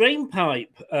down a drain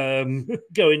pipe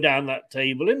going down that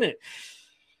table, isn't it?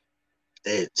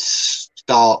 It's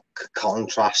stark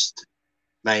contrast,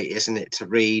 mate, isn't it, to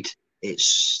read? It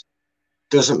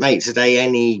doesn't make today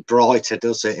any brighter,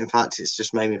 does it? In fact, it's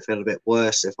just made me feel a bit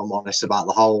worse, if I'm honest, about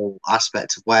the whole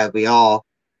aspect of where we are.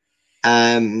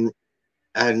 And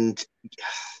I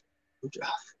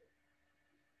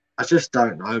just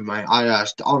don't know, mate.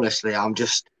 Honestly, I'm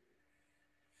just...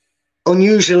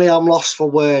 Unusually, I'm lost for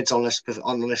words on this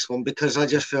one, because I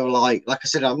just feel like I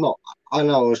said, I know I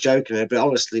was joking, but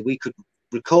honestly, we could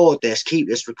record this, keep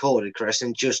this recorded, Chris,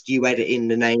 and just you edit in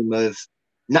the name of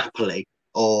Napoli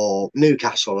or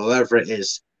Newcastle or whoever it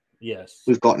is. Yes.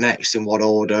 We've got next in what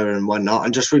order and whatnot,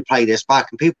 and just replay this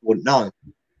back, and people wouldn't know.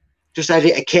 Just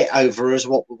edit a kit over as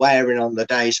what we're wearing on the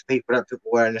day, so people don't think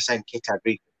we're wearing the same kit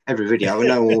every video, and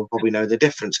no one will probably know the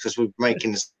difference because we're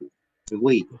making this every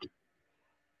week.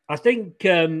 I think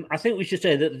we should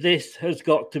say that this has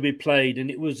got to be played,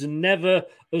 and it was never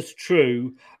as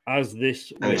true as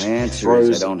this. And it's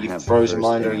frozen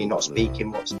mind, or you're not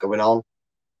speaking. What's going on?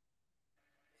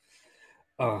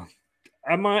 Oh,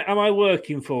 am I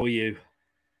working for you?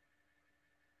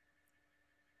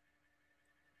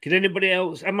 Can anybody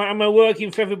else? Am I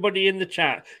working for everybody in the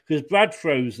chat? Because Brad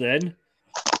froze then.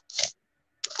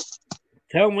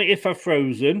 Tell me if I've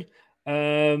frozen.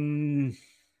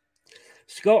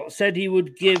 Scott said he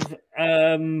would give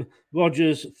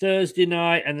Rodgers Thursday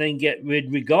night and then get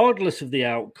rid regardless of the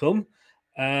outcome.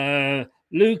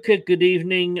 Luca, good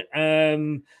evening.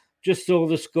 Just saw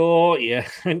the score. Yeah,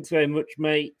 thanks very much,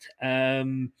 mate.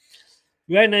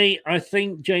 Rennie, I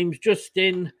think James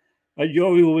Justin,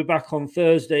 Yori will be back on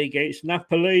Thursday against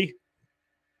Napoli.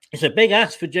 It's a big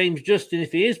ask for James Justin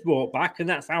if he is brought back, and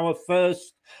that's our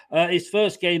his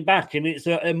first game back, and it's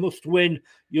a must-win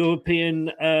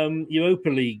European Europa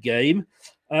League game.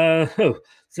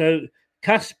 So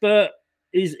Kasper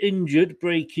is injured.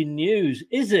 Breaking news.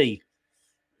 Is he?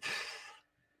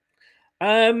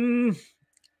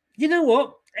 You know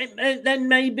what? Then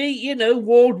maybe,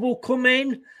 Ward will come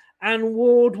in and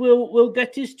Ward will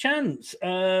get his chance.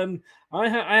 I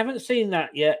haven't seen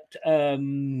that yet,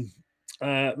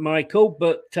 Michael,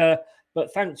 but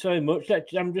thanks very much.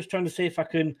 I'm just trying to see if I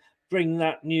can bring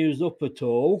that news up at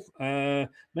all.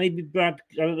 Maybe Brad,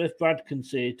 I don't know if Brad can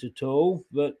see it at all,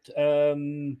 but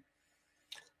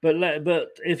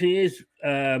if he is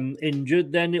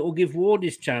injured, then it will give Ward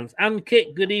his chance. And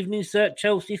Kit, good evening, sir.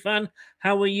 Chelsea fan,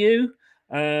 how are you?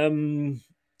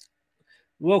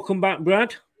 Welcome back,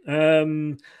 Brad.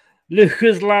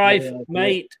 Luca's live,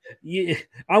 mate.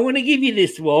 I'm going to give you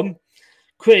this one.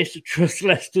 Chris, trust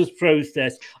Leicester's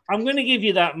process. I'm going to give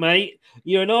you that, mate.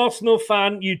 You're an Arsenal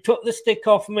fan. You took the stick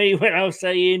off me when I was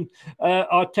saying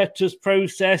Arteta's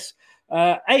process.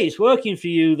 Hey, it's working for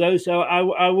you, though, so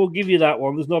I will give you that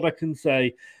one. There's not I can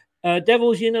say.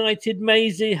 Devils United,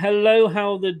 Maisie, hello.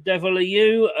 How the devil are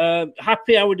you?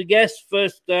 Happy, I would guess.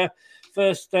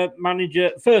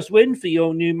 first win for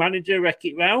your new manager,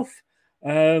 Wreck-It Ralph.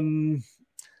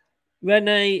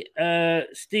 Rene,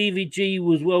 Stevie G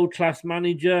was world-class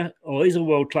manager, or is a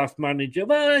world-class manager.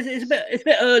 Well, it's a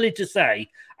bit early to say.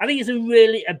 I think it's a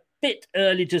bit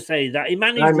early to say that. He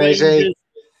managed Rangers.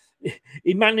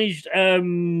 He managed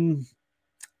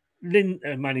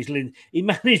He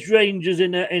managed Rangers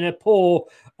in a poor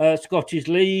Scottish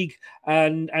league,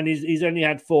 and he's only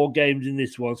had 4 games in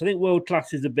this one. So I think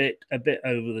world-class is a bit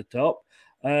over the top.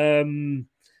 Napoli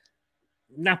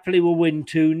will win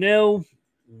 2-0.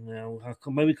 No, how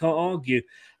come we can't argue?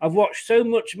 I've watched so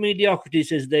much mediocrity,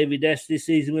 says David S., this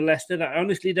season with Leicester, that I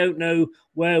honestly don't know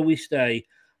where we stay.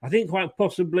 I think quite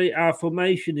possibly our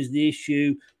formation is the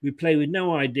issue. We play with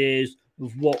no ideas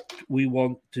of what we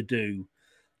want to do.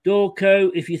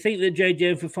 Dorco, if you think that JJ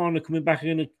and Fofana coming back are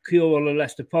going to cure all the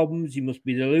Leicester problems, you must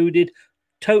be deluded.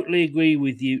 Totally agree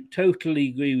with you,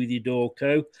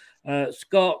 Dorco.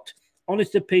 Scott,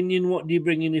 honest opinion, what do you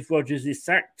bring in if Rodgers is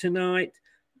sacked tonight?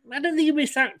 I don't think he'll be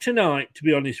sacked tonight, to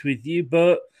be honest with you,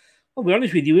 but I'll be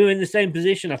honest with you, we were in the same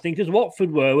position, I think, as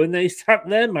Watford were when they sacked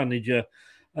their manager.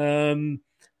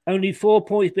 Only 4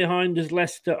 points behind us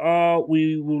Leicester are.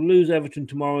 We will lose Everton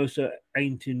tomorrow, so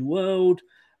ain't in world.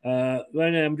 Right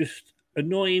now, I'm just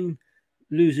annoying,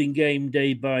 losing game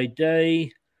day by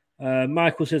day.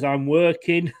 Michael says, I'm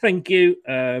working. Thank you.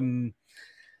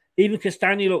 Even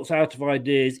Castagna looks out of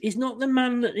ideas. He's not the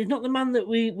man that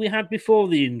we had before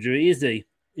the injury, is he?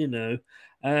 You know,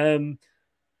 Brad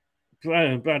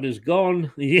has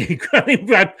gone.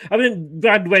 Brad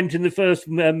went in the first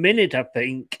minute, I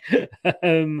think.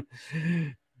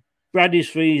 Brad is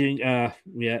freezing.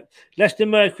 Yeah. Leicester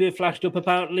Mercury flashed up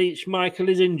apparently. Schmeichel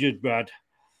is injured, Brad.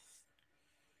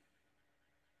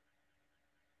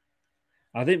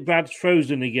 I think Brad's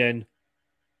frozen again.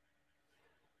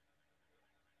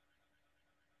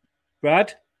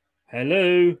 Brad?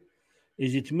 Hello?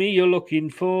 Is it me you're looking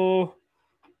for?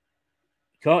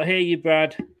 Can't hear you,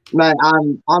 Brad. Mate,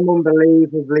 I'm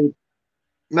unbelievably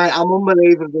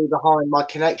behind. My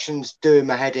connection's doing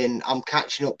my head in. I'm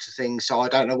catching up to things, so I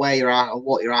don't know where you're at or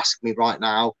what you're asking me right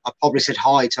now. I probably said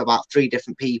hi to about 3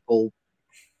 different people.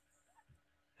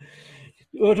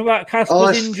 What about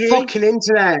Casper's injury? Fucking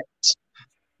internet.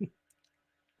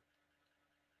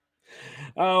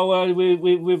 Oh, well,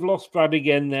 we've lost Brad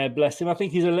again there, bless him. I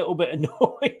think he's a little bit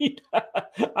annoyed.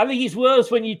 I think it's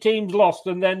worse when your team's lost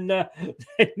and then the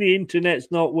internet's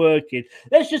not working.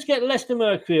 Let's just get Leicester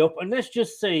Mercury up and let's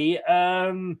just see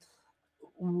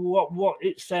what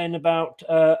it's saying about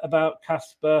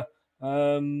Casper.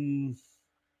 I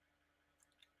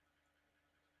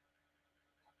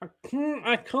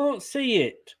can't see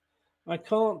it.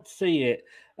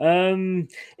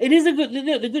 It is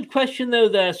the good question though.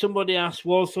 There, somebody asked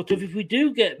was sort of if we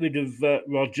do get rid of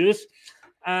Rodgers,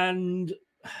 and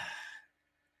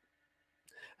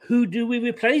who do we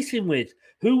replace him with?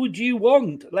 Who would you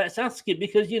want? Let's ask it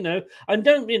because and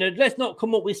let's not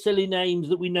come up with silly names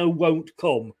that we know won't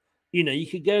come. You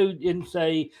could go and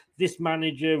say this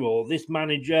manager or this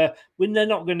manager when they're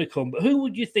not going to come. But who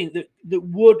would you think that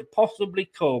would possibly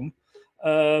come?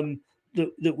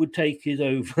 That would take his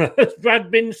over. Has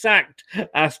Brad been sacked?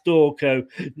 Asked Dorco.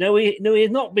 No, he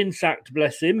has not been sacked,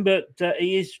 bless him, but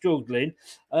he is struggling.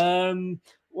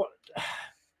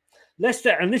 Leicester,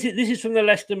 and this is from the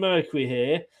Leicester Mercury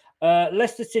here.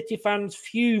 Leicester City fans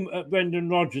fume at Brendan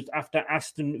Rodgers after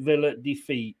Aston Villa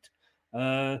defeat.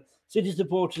 City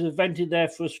supporters have vented their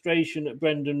frustration at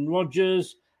Brendan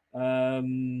Rodgers.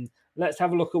 Let's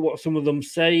have a look at what some of them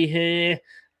say here.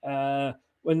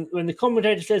 When the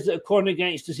commentator says that a corner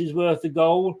against us is worth a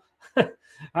goal,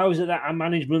 how is it that our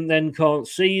management then can't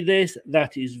see this?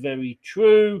 That is very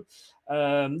true.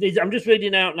 I'm just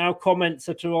reading out now comments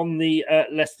that are on the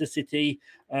Leicester City,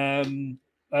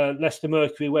 Leicester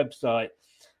Mercury website.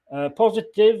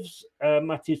 Positives,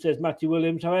 Matthew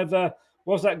Williams. However,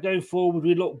 was that going forward?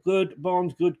 We look good.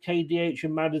 Barnes good. KDH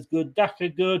and Madders good. Daka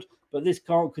good. But this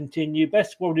can't continue.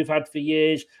 Best squad we've had for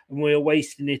years, and we're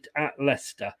wasting it at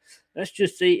Leicester. Let's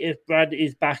just see if Brad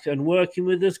is back and working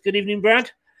with us. Good evening,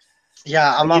 Brad.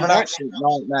 Yeah, I'm having an absolute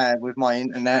nightmare with my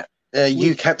internet.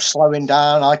 You kept slowing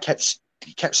down. I kept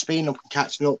speeding up and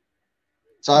catching up.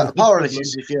 So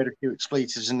apologies if you heard a few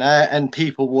expletives in there, and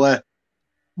people were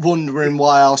wondering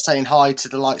why I was saying hi to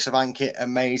the likes of Ankit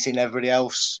and Maisie and everybody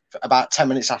else about 10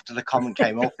 minutes after the comment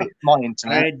came up. It's my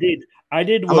internet. I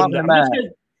did wonder.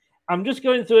 I'm just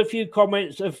going through a few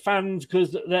comments of fans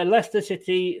because the Leicester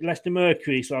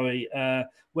Mercury,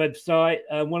 website.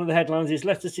 One of the headlines is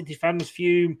Leicester City fans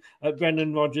fume at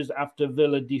Brendan Rodgers after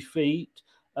Villa defeat.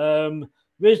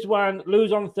 Rizwan,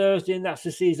 lose on Thursday, and that's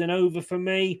the season over for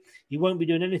me. He won't be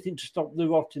doing anything to stop the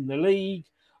rot in the league.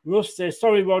 Russ says,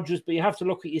 sorry, Rodgers, but you have to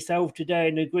look at yourself today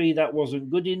and agree that wasn't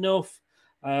good enough.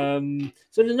 There's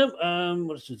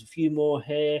a few more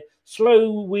here.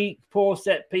 Slow, weak, poor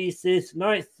set pieces.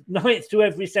 Ninth to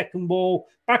every second ball,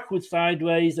 backwards,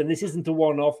 sideways, and this isn't a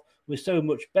one-off. We're so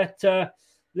much better.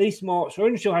 Lee Smart's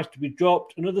Earnshaw has to be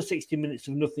dropped. Another 60 minutes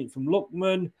of nothing from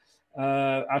Lookman.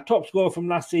 Our top scorer from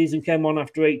last season came on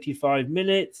after 85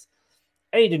 minutes.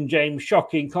 Aidan James,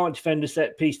 shocking. Can't defend a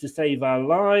set piece to save our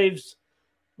lives.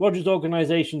 Rodgers'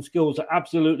 organisation skills are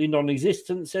absolutely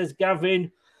non-existent, says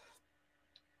Gavin.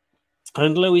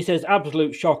 And Louis says,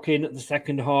 absolute shocking. The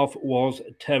second half was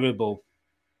terrible.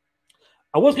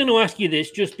 I was going to ask you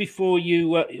this just before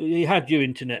you had your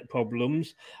internet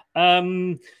problems.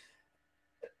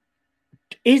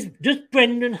 Does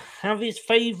Brendan have his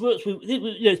favourites?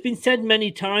 It's been said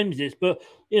many times this, but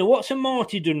what's a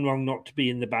Marty done wrong not to be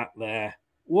in the back there?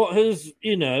 What has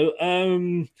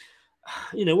what's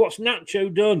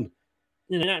Nacho done?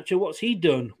 Nacho, what's he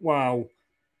done? Wow.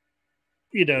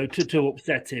 To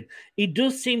upset him. He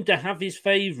does seem to have his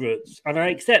favourites. And I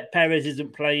accept Perez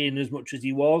isn't playing as much as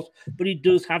he was, but he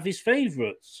does have his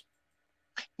favourites.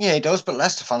 Yeah, he does, but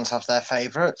Leicester fans have their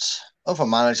favourites. Other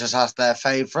managers have their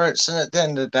favourites. And at the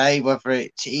end of the day, whether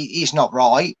he's not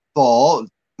right, but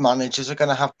managers are going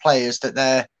to have players that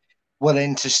they're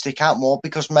willing to stick out more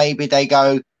because maybe they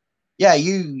go, yeah,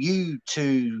 you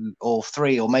 2 or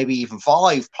 3 or maybe even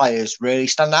 5 players really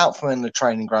stand out for me in the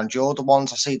training ground. You're the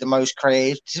ones I see the most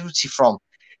creativity from.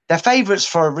 They're favourites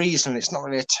for a reason. It's not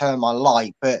really a term I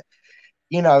like, but,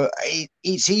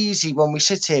 it's easy when we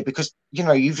sit here because,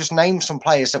 you've just named some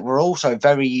players that were also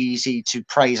very easy to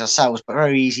praise ourselves, but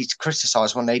very easy to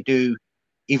criticise when they do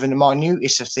even the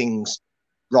minutest of things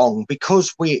wrong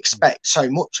because we expect so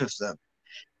much of them.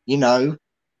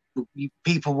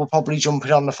 People were probably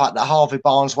jumping on the fact that Harvey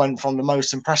Barnes went from the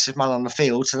most impressive man on the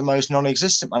field to the most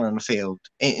non-existent man on the field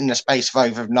in the space of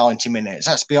over 90 minutes.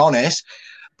 Let's be honest.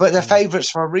 But they're favourites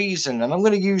for a reason. And I'm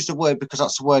going to use the word because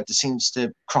that's the word that seems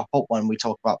to crop up when we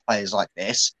talk about players like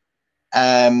this.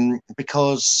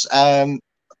 Because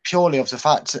purely of the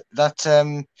fact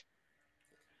that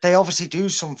they obviously do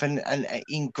something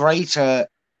in greater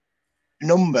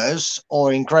numbers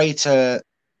or in greater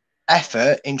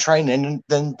effort in training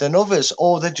than others,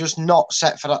 or they're just not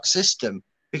set for that system.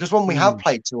 Because when we have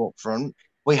played 2 up front,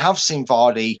 we have seen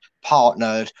Vardy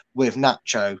partnered with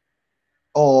Nacho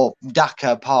or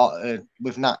Daka partnered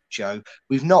with Nacho.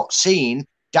 We've not seen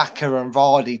Daka and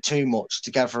Vardy too much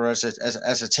together as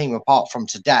a team apart from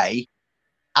today.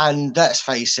 And let's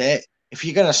face it, if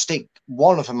you're going to stick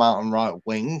one of them out on right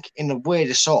wing in the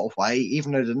weirdest sort of way,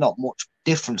 even though there's not much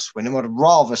difference between them, I'd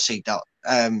rather see that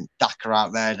Daka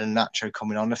out there than Nacho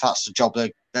coming on, if that's the job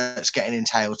that's getting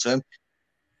entailed to him.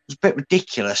 It's a bit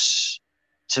ridiculous,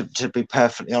 to be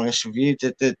perfectly honest with you.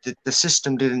 The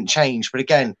system didn't change, but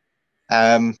again,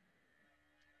 I'll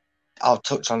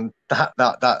touch on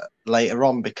that later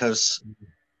on because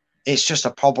it's just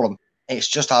a problem. It's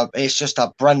just a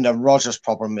Brendan Rodgers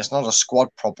problem. It's not a squad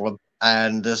problem.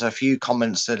 And there's a few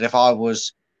comments that if I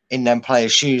was in them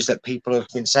players' shoes that people have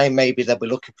been saying maybe they'll be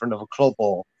looking for another club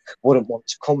or wouldn't want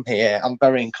to come here, I'm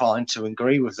very inclined to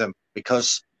agree with them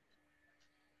because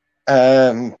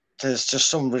there's just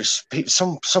some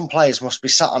players must be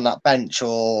sat on that bench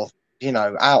or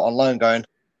out on loan going,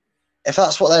 if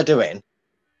that's what they're doing,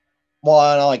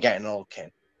 why aren't I getting a look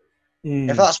in?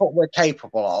 If that's what we're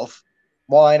capable of,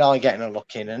 why aren't I getting a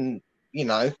look in? And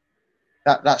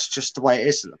that's just the way it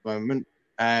is at the moment.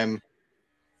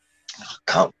 I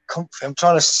can't. I'm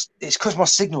trying to. It's because my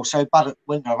signal's so bad at the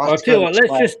window. I'll tell you what.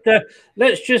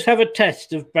 Let's just have a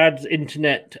test of Brad's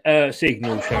internet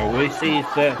signal, shall we? See if.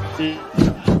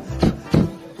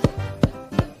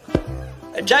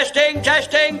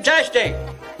 Testing.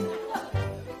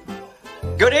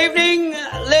 Good evening,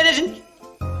 ladies and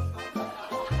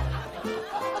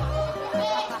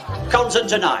concert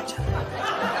tonight.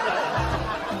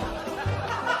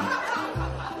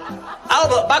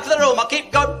 Albert, back to the room. I'll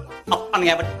keep going. Oh, I'm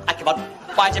here, but I keep on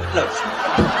fighting loose.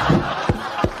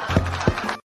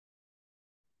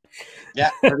 Yeah,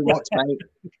 pretty much, mate.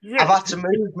 I've had to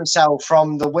move myself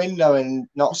from the window and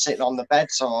not sitting on the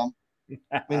bed, so I'm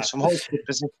in some awkward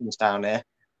positions down here.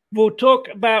 We'll talk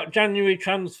about January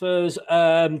transfers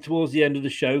towards the end of the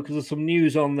show because there's some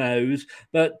news on those.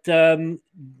 But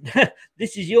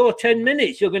this is your 10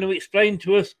 minutes. You're going to explain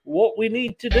to us what we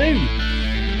need to do.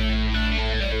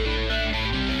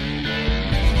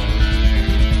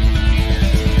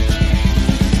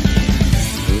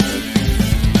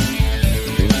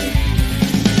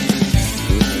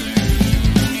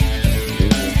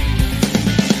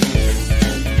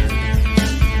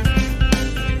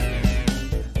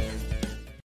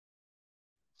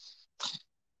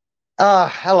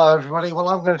 Hello, everybody. Well,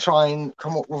 I'm going to try and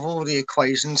come up with all the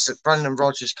equations that Brendan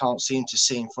Rodgers can't seem to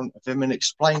see in front of him and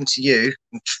explain to you,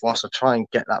 whilst I try and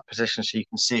get that position so you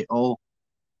can see it all.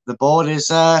 The board is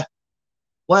where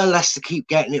Leicester keep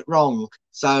getting it wrong.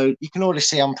 So you can already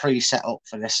see I'm pretty set up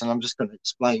for this, and I'm just going to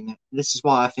explain it. This is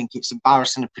why I think it's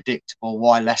embarrassing and predictable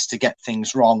why Leicester get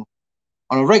things wrong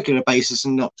on a regular basis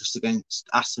and not just against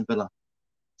Aston Villa.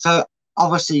 So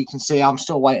obviously you can see I'm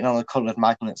still waiting on the coloured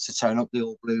magnets to turn up, the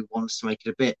all blue ones, to make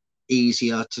it a bit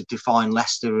easier to define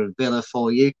Leicester and Villa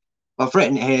for you. But I've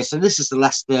written it here. So this is the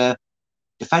Leicester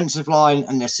defensive line,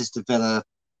 and this is the Villa,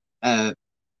 the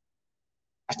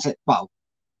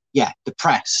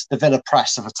Villa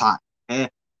press of attack here.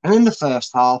 And in the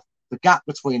first half, the gap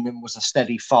between them was a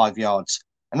steady 5 yards.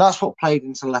 And that's what played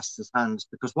into Leicester's hands,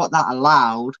 because what that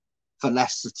allowed for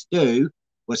Leicester to do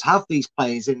was have these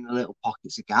players in the little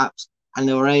pockets of gaps, and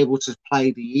they were able to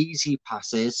play the easy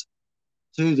passes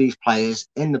to these players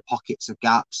in the pockets of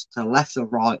gaps to the left and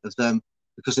right of them,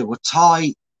 because they were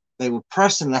tight. They were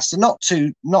pressing Leicester, not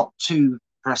too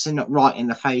pressing, not right in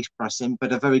the face pressing,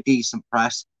 but a very decent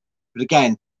press. But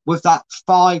again, with that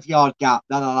 5 yard gap,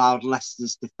 that allowed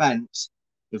Leicester's defence,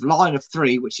 with line of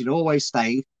three, which it always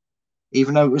stayed,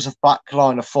 even though it was a back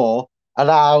line of four,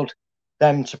 allowed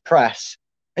them to press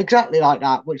exactly like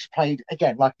that, which played,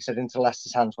 again, like I said, into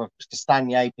Leicester's hands, whether it's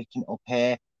Castagne picking it up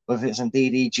here, whether it's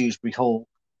Ndidi, Dewsbury Hall,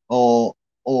 or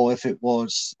if it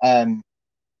was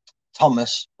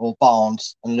Thomas or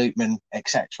Barnes and Lootman,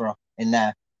 etc. in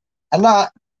there. And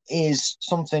that is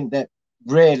something that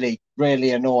really,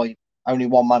 really annoyed only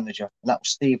one manager, and that was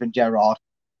Steven Gerrard,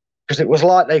 because it was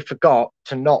like they forgot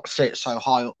to not sit so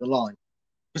high up the line.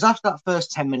 Because after that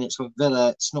first 10 minutes where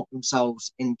Villa snuck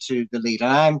themselves into the lead, and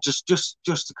I am just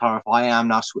to clarify, I am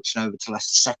now switching over to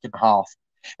Leicester's second half.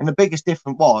 And the biggest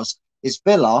difference is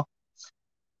Villa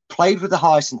played with the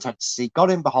highest intensity,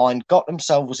 got in behind, got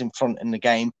themselves in front in the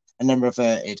game, and then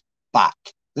reverted back.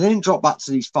 They didn't drop back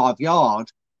to these 5 yard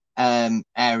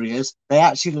areas. They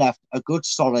actually left a good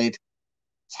solid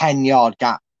 10 yard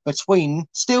gap between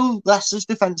still Leicester's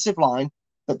defensive line,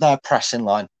 but their pressing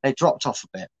line. They dropped off a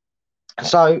bit.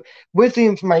 So with the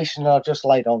information that I've just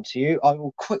laid on to you, I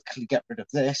will quickly get rid of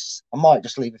this. I might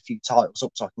just leave a few titles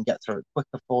up so I can get through it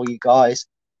quicker for you guys,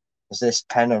 because this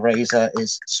pen eraser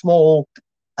is small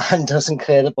and doesn't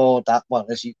clear the board that well,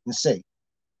 as you can see.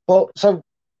 But so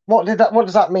what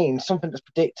does that mean? Something that's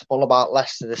predictable about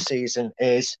Leicester this season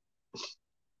is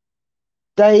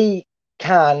they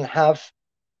can have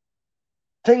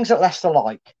things that Leicester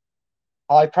like.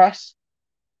 High press,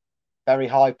 very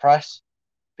high press,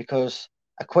 because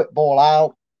a quick ball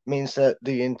out means that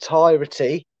the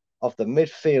entirety of the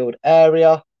midfield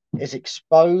area is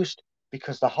exposed,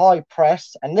 because the high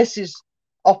press, and this is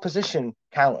opposition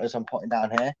counters I'm putting down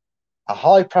here, a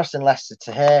high press in Leicester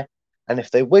to here, and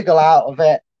if they wiggle out of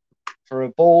it for a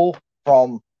ball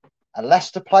from a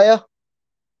Leicester player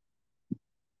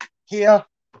here,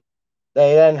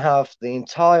 they then have the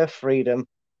entire freedom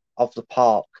of the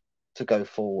park to go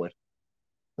forward.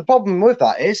 The problem with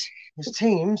that is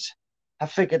teams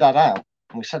have figured that out.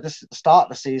 And we said this at the start of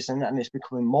the season, and it's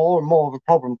becoming more and more of a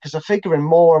problem because they're figuring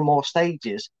more and more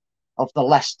stages of the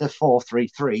Leicester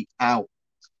 4-3-3 out,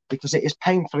 because it is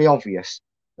painfully obvious.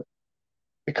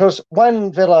 Because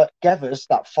when Villa gave us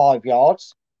that 5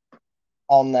 yards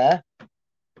on there,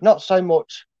 not so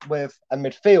much with a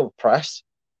midfield press,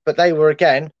 but they were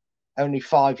again only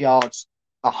 5 yards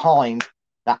behind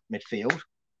that midfield.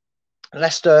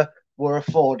 Leicester were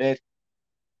afforded,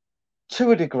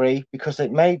 to a degree, because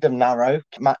it made them narrow,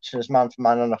 matching as man for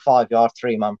man on a 5 yard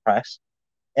 3-man press.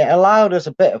 It allowed us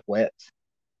a bit of width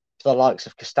to the likes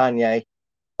of Castagne,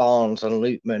 Barnes and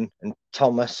Lootman and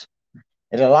Thomas.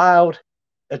 It allowed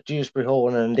a Dewsbury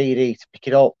Hall and Ndidi to pick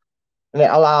it up, and it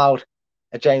allowed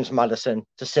a James Maddison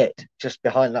to sit just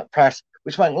behind that press,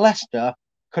 which meant Leicester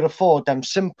could afford them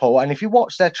simple. And if you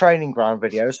watch their training ground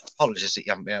videos, apologies that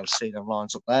you haven't been able to see them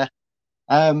lines up there.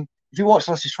 If you watch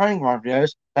Leicester's training ground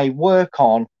videos, they work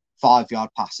on 5 yard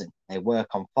passing. They work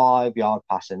on 5 yard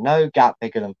passing. No gap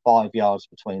bigger than 5 yards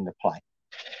between the play.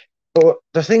 But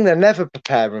the thing they're never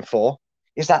preparing for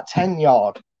is that 10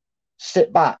 yard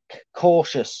sit back,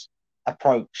 cautious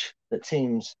approach that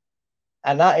teams,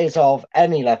 and that is of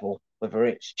any level, whether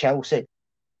it's Chelsea,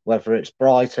 whether it's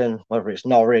Brighton, whether it's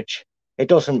Norwich, it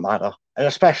doesn't matter. And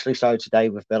especially so today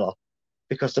with Villa,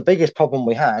 because the biggest problem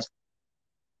we had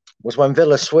was when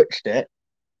Villa switched it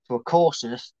to a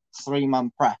cautious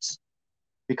 3-man press,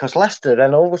 because Leicester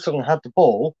then all of a sudden had the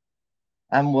ball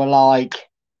and were like,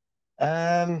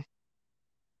 what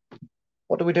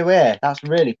do we do here? That's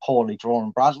really poorly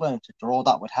drawn. Brad learned to draw.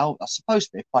 That would help. That's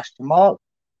supposed to be a question mark.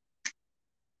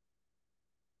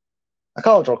 I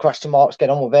can't draw question marks,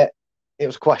 get on with it. It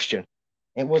was a question.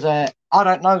 It was a I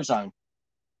don't know zone.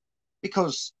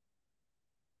 Because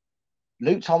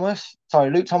Luke Thomas,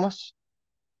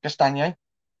 Castagna,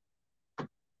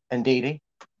 and Didi,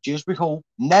 Dewsbury Hall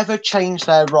never changed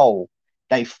their role.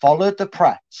 They followed the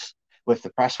press. If the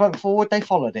press went forward, they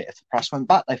followed it. If the press went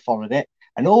back, they followed it.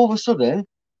 And all of a sudden,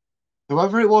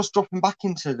 whoever it was dropping back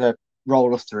into the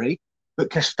role of three, but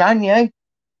Castagna,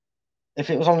 if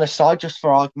it was on this side, just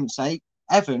for argument's sake,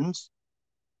 Evans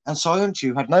and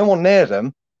Soyuncu had no one near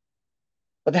them,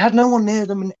 but they had no one near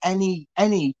them in any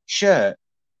shirt.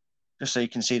 Just so you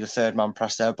can see the third man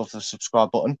press there above the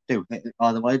subscribe button. Do hit it,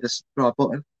 by the way, the subscribe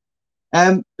button.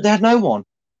 But they had no one.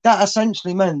 That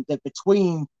essentially meant that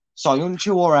between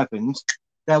Soyuncu or Evans,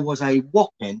 there was a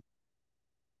whopping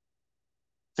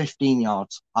 15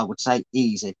 yards, I would say,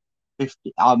 easy.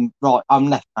 50. I'm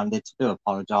left-handed, so do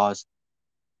apologise.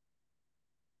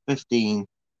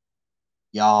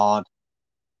 15-yard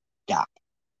gap.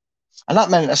 And that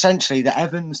meant essentially that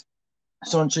Evans,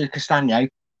 Soyuncu, Castagna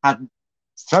had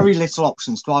very little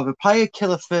options to either play a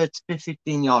killer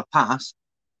 15-yard pass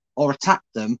or attack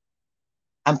them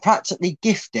and practically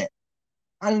gift it,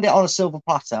 hand it on a silver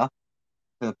platter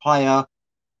to the player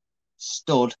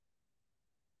stood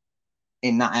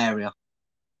in that area.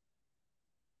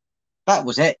 That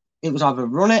was it. It was either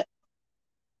run it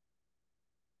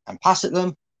and pass at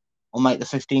them or make the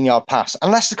 15-yard pass.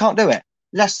 And Leicester can't do it.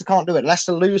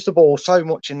 Leicester lose the ball so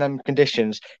much in them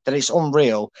conditions that it's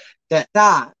unreal. That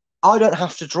I don't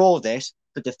have to draw this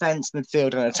for defence,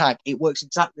 midfield and attack. It works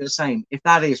exactly the same. If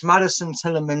that is Maddison,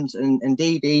 Tielemans and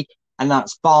Didi, and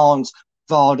that's Barnes,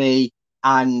 Vardy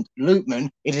and Lootman,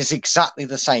 it is exactly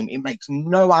the same. It makes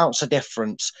no ounce of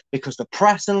difference because the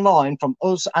press and line from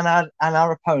us and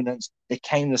our opponents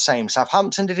became the same.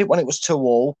 Southampton did it when it was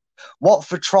 2-2.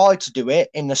 Watford tried to do it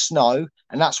in the snow,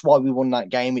 and that's why we won that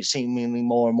game. It's seemingly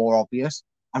more and more obvious.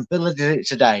 And Villa did it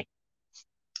today.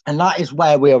 And that is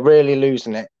where we are really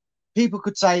losing it. People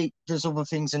could say there's other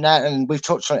things in there, and we've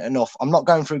touched on it enough. I'm not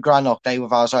going through Groundhog Day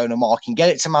with our zone marking. Get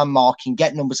it to man marking,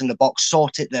 get numbers in the box,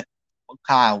 sort it the fuck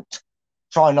out.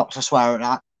 Try not to swear at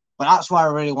that. But that's where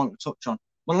I really want to touch on.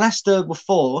 When Leicester were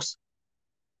forced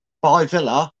by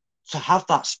Villa to have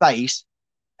that space,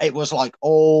 it was like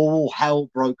all hell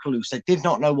broke loose. They did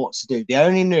not know what to do. They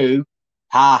only knew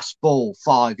pass, ball,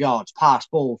 5 yards, pass,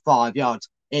 ball, 5 yards.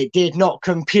 It did not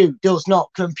compute, does not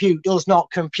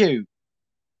compute.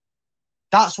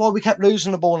 That's why we kept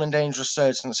losing the ball in dangerous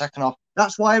thirds in the second half.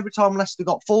 That's why every time Leicester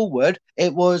got forward,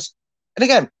 it was... And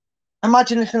again,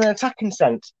 imagine this in an attacking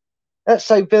sense. Let's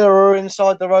say Villa are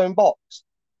inside their own box.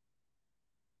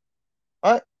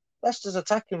 Right? Leicester's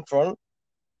attacking front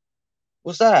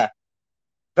was there.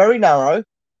 Very narrow.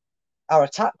 Our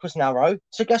attack was narrow.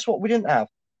 So guess what we didn't have?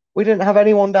 We didn't have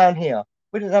anyone down here.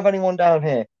 We didn't have anyone down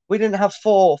here. We didn't have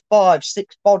 4, 5,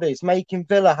 6 bodies making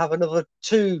Villa have another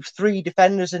 2, 3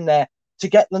 defenders in there to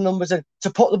get the numbers in,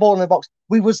 to put the ball in the box.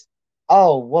 We've got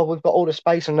all the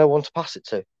space and no one to pass it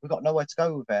to. We've got nowhere to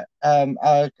go with it.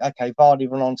 Okay,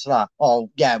 Vardy run on to that. Oh,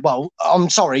 yeah, well, I'm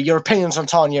sorry. Your opinions on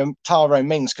Tyrone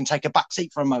Mings can take a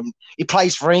backseat for a moment. He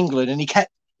plays for England and he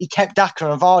kept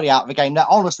Daka and Vardy out of the game. Now,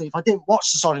 honestly, if I didn't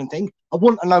watch the sodding thing, I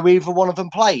wouldn't know either one of them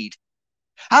played.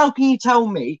 How can you tell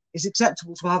me it's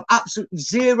acceptable to have absolutely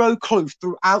zero clue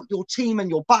throughout your team and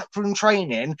your backroom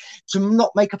training to not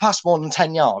make a pass more than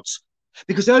 10 yards?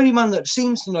 Because the only man that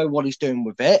seems to know what he's doing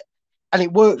with it, and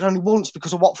it worked only once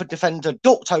because a Watford defender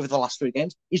ducked over the last 3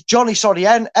 games, is Johnny Soddy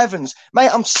Evans. Mate,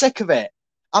 I'm sick of it.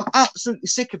 I'm absolutely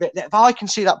sick of it that if I can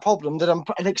see that problem, that an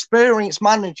experienced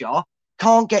manager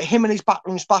can't get him and his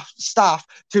backroom staff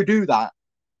to do that.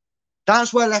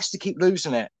 That's where Leicester keep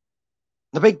losing it.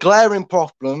 The big glaring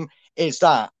problem is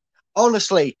that,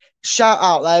 honestly, shout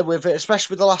out there with it,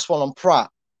 especially with the last one on Pratt.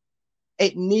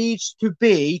 It needs to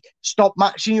be stop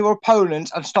matching your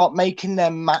opponents and start making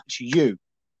them match you.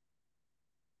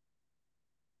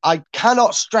 I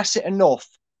cannot stress it enough.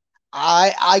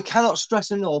 I cannot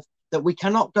stress enough that we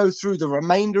cannot go through the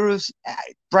remainder of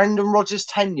Brendan Rodgers'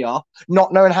 tenure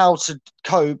not knowing how to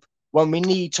cope when we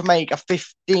need to make a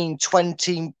 15,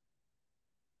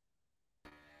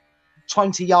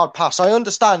 20-yard pass. I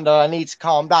understand that I need to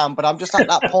calm down, but I'm just at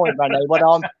that point, René, when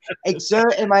I'm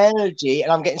exerting my energy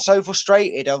and I'm getting so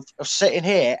frustrated of sitting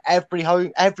here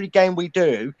every game we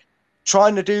do,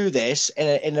 trying to do this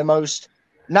in the most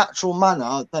natural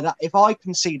manner, that if I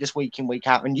can see this week in, week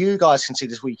out, and you guys can see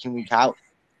this week in, week out,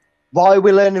 why are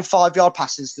we learning 5-yard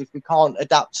passes if we can't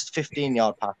adapt to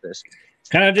 15-yard passes?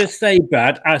 Can I just say,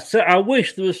 Brad, I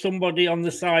wish there was somebody on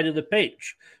the side of the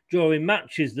pitch during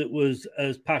matches that was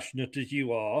as passionate as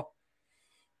you are.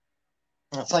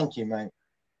 Oh, thank you, mate.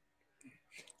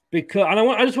 Because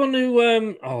I just want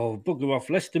to bugger off.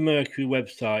 Leicester Mercury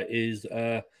website is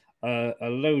a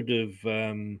load of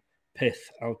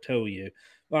pith. I'll tell you.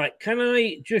 Right, can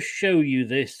I just show you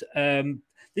this?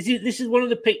 This is one of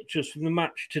the pictures from the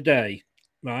match today.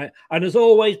 Right, and as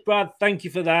always, Brad, thank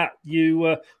you for that.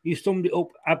 You summed it up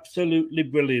absolutely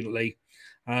brilliantly.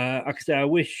 Like I say, I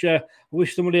wish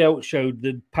somebody else showed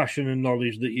the passion and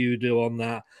knowledge that you do on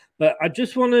that. But I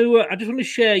just want to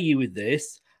share you with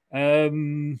this.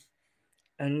 And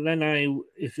then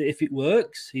if it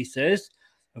works, he says,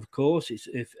 of course, it's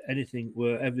if everything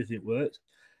works.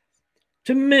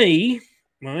 To me,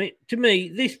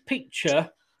 this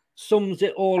picture sums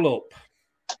it all up.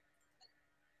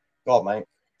 Go on, mate.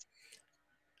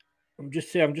 I'm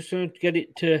just going to get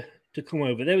it to come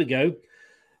over. There we go.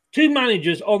 Two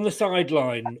managers on the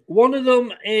sideline. One of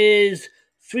them is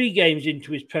 3 games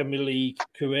into his Premier League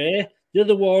career. The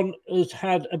other one has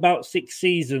had about 6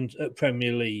 seasons at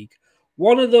Premier League.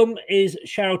 One of them is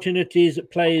shouting at his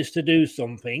players to do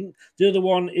something. The other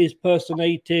one is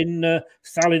personating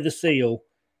Sally the Seal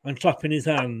and clapping his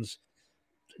hands.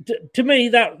 To me,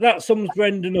 that sums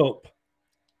Brendan up.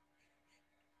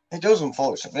 It does,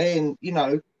 unfortunately. And,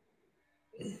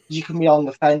 you can be on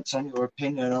the fence on your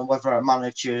opinion on whether a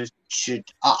manager should.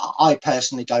 I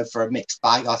personally go for a mixed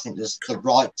bag. I think there's the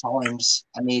right times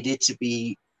are needed to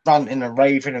be ranting and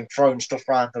raving and throwing stuff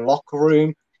around the locker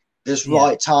room. There's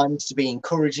right times to be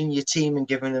encouraging your team and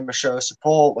giving them a show of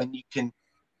support when you can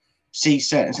see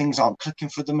certain things aren't clicking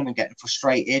for them and getting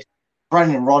frustrated.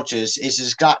 Brendan Rodgers is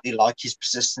exactly like his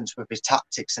persistence with his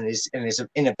tactics and his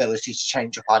inability to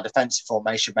change up our defensive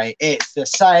formation, mate. It's the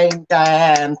same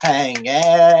damn thing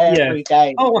every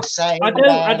day. Oh,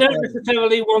 I don't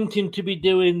necessarily want him to be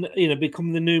doing,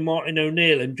 become the new Martin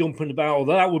O'Neill and jumping about.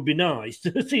 Although that would be nice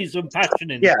to see some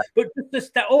passion in it. But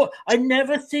just I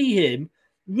never see him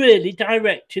really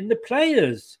directing the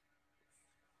players.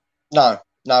 No,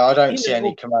 I don't see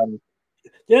any command.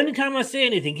 The only time I see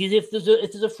anything is if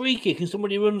there's a free kick and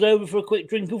somebody runs over for a quick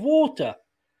drink of water.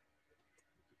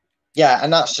 Yeah,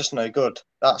 and that's just no good.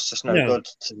 That's just no good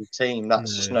to the team.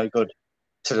 That's just no good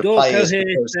to the players. Here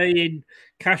saying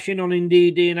cash in on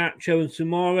Ndidi and Acho and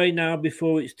Soumaré now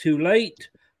before it's too late.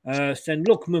 Send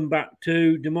Lookman back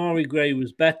to Damari Gray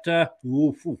was better.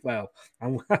 Well,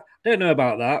 I don't know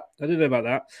about that.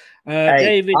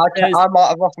 David says, I might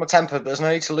have lost my temper, but there's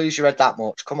no need to lose your head that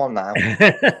much. Come on now.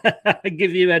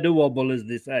 Give your head a wobble, as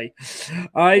they say.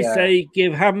 I say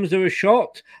give Hamza a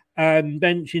shot and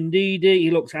bench Ndidi.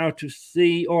 He looks out at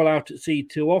sea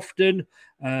too often.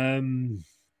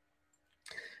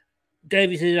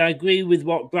 David says, I agree with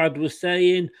what Brad was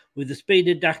saying. With the speed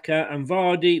of Daka and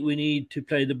Vardy, we need to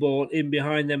play the ball in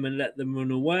behind them and let them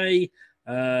run away.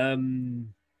 Rennie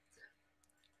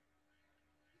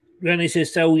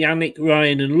says, so Yannick,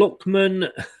 Ryan and Lookman.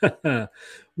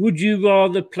 Would you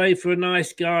rather play for a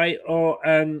nice guy or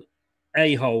an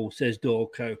a-hole, says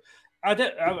Dorco. I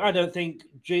don't think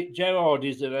Gerrard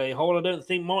is an a-hole. I don't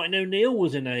think Martin O'Neill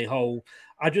was an a-hole.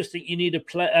 I just think you need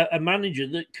a manager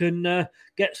that can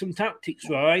get some tactics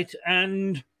right.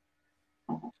 And,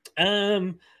 we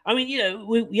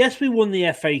won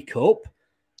the FA Cup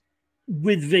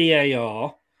with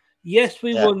VAR. Yes,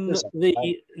 we won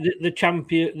the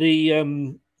champion,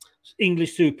 the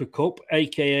English Super Cup,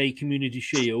 aka Community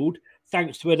Shield,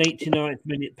 thanks to an 89th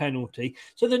minute penalty.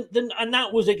 So and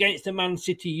that was against the Man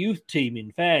City youth team.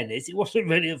 In fairness, it wasn't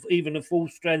really even a full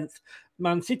strength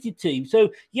Man City team. So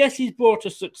yes, he's brought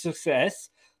us success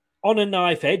on a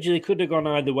knife edge. They could have gone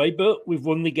either way, but we've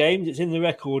won the games. It's in the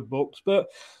record books. But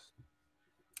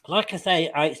like I say,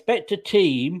 I expect a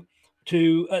team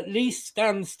to at least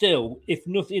stand still, if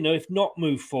nothing, if not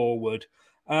move forward.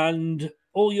 And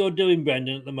all you're doing,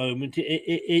 Brendan, at the moment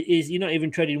is you're not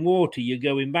even treading water; you're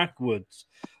going backwards.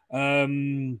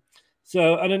 And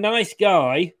a nice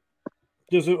guy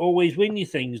doesn't always win you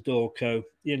things, Dorco.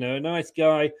 A nice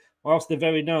guy, whilst they're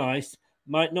very nice,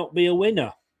 might not be a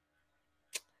winner.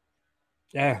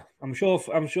 Yeah, I'm sure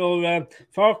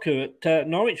Farker at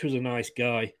Norwich was a nice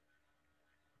guy.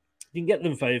 Didn't get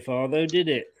them very far though, did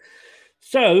it?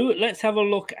 So let's have a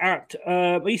look at.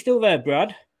 Are you still there,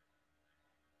 Brad?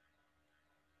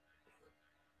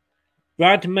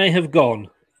 Brad may have gone.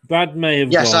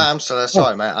 Yes, I am still there.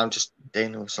 Sorry, mate. I'm just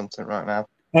dealing with something right now.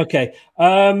 Okay.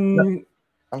 I'm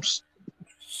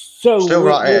still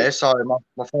right here. Sorry, my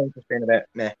phone's just been a bit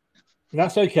meh.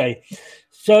 That's okay.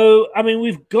 So,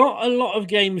 we've got a lot of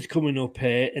games coming up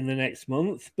here in the next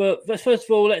month. But first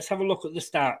of all, let's have a look at the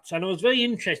stats. And I was very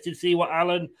interested to see what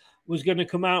Alan was going to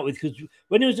come out with, because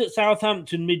when he was at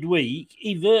Southampton midweek,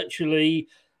 he virtually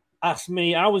asked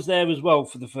me, I was there as well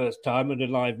for the first time at a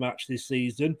live match this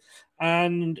season,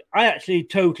 and I actually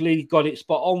totally got it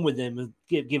spot on with him, and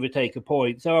give or take a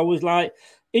point. So I was like,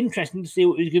 interesting to see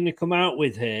what he's going to come out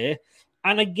with here.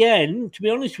 And again, to be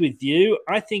honest with you,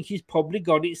 I think he's probably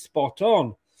got it spot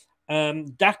on.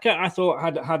 Daka, I thought,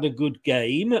 had a good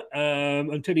game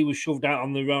until he was shoved out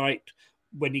on the right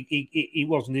when he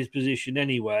wasn't his position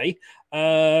anyway.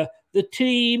 The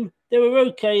team, they were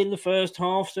okay in the first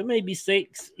half, so maybe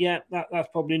 6. Yeah, that's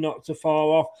probably not so far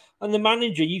off. And the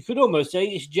manager, you could almost say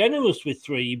it's generous with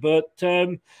 3, but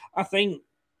I think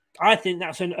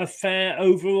that's a fair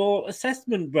overall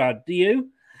assessment, Brad. Do you?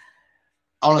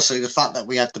 Honestly, the fact that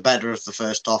we had the better of the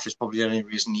first half is probably the only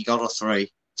reason he got a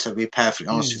 3. To be perfectly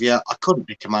honest with you, I couldn't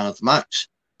pick a man of the match.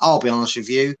 I'll be honest with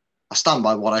you. I stand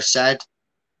by what I said.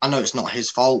 I know it's not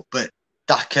his fault, but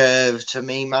Daka, to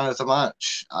me, man of the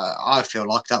match, I feel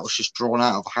like that was just drawn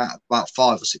out of a hat of about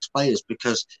 5 or 6 players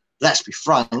because, let's be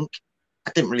frank,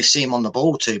 I didn't really see him on the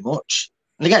ball too much.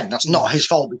 And again, that's not his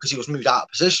fault because he was moved out of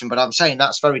position, but I'm saying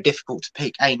that's very difficult to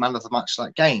pick a man of the match for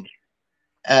that game.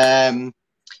 And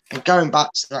going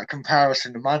back to that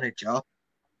comparison to manager,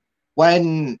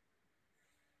 when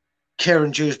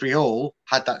Kieran Dewsbury-Hall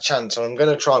had that chance, and I'm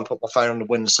going to try and put my phone on the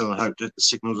windowsill and hope that the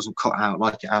signal doesn't cut out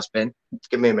like it has been.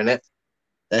 Give me a minute.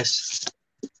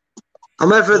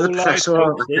 I'm over the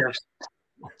professional.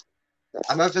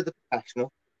 I'm over the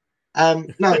professional.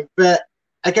 No, but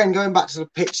again, going back to the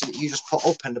picture that you just put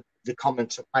up and the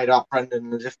comments that made out Brendan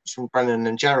and the difference from Brendan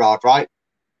and Gerrard, right?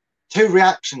 2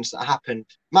 reactions that happened.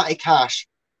 Matty Cash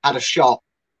had a shot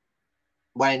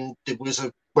when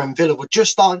Villa were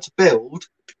just starting to build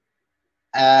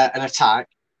an attack.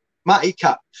 Matty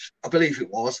Cash, I believe it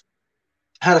was,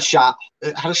 had a shot.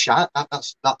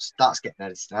 That's getting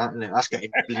edited out, isn't it? That's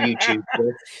getting YouTube.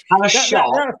 Had a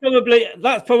shot.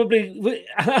 That's probably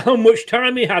how much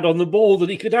time he had on the ball that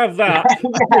he could have that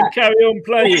and carry on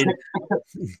playing.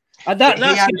 And that's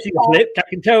getting clipped, I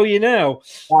can tell you now.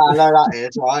 I know that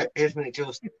is, right? Here's when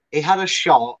he had a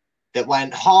shot that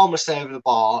went harmlessly over the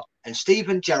bar, and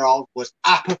Steven Gerrard was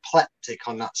apoplectic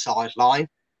on that sideline.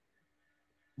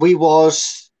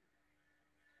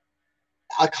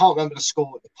 I can't remember the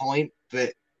score at the point,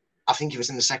 but I think it was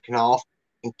in the second half.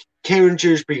 And Kieran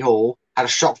Dewsbury-Hall had a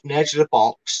shot from the edge of the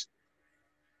box,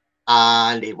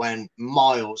 and it went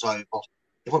miles over.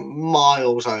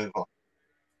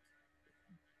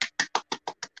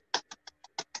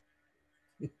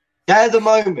 They're the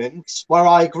moments where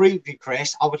I agree with you,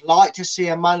 Chris. I would like to see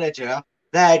a manager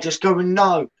there just going,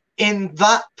 no, in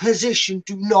that position,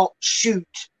 do not shoot.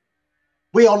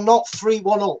 We are not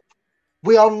 3-1 up.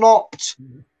 We are not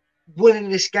winning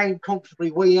this game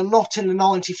comfortably. We are not in the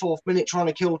 94th minute trying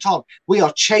to kill time. We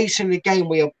are chasing the game.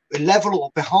 We are level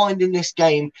or behind in this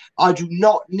game. I do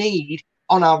not need,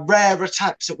 on our rare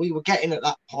attacks that we were getting at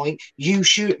that point, you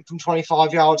shooting from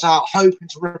 25 yards out, hoping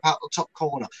to rip out the top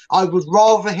corner. I would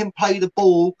rather him play the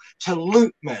ball to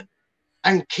Lookman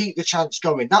and keep the chance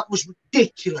going. That was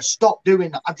ridiculous. Stop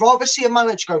doing that. I'd rather see a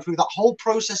manager go through that whole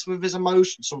process with his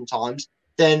emotions sometimes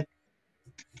than...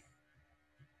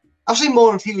 I've seen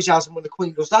more enthusiasm when the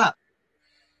Queen does that.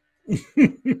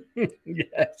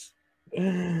 Yes.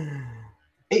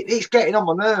 It's getting on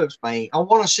my nerves, mate. I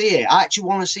want to see it. I actually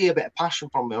want to see a bit of passion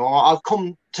from him. I've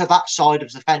come to that side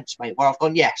of the fence, mate, where I've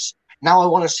gone, yes, now I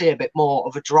want to see a bit more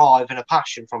of a drive and a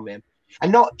passion from him.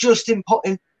 And not just in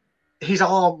putting his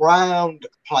arm round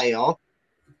a player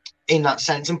in that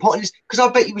sense and putting his... Because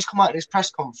I bet he was come out in his press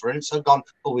conference and gone,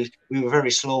 oh, we were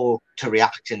very slow to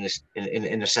react in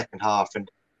the second half and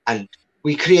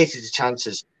we created the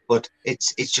chances, but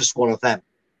it's just one of them.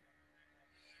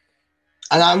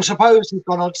 And I'm supposed he's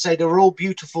gone on to say they're all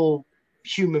beautiful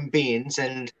human beings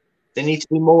and they need to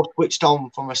be more switched on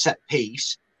from a set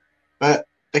piece, but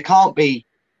they can't be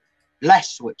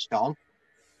less switched on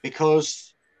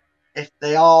because if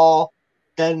they are,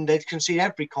 then they'd concede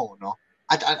every corner.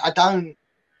 I'd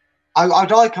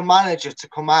like a manager to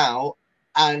come out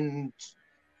and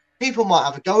people might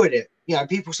have a go at it. You know,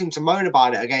 people seem to moan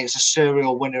about it against a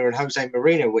serial winner in Jose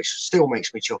Mourinho, which still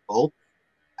makes me chuckle.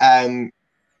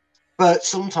 But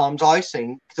sometimes I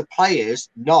think the players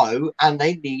know and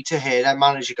they need to hear their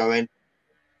manager going,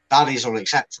 that is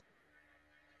unacceptable.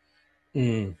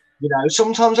 You know,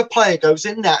 sometimes a player goes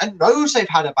in there and knows they've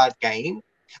had a bad game.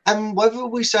 And whether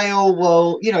we say, oh,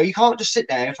 well, you know, you can't just sit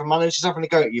there if a manager's having a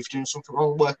go at you for doing something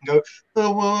wrong at work and go,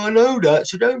 oh, well, I know that,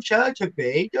 so don't shout at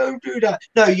me, don't do that.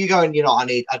 No, you go and, you know,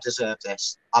 I deserve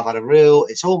this. I've had a real,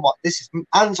 this is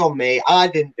hands on me, I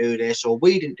didn't do this, or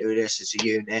we didn't do this as a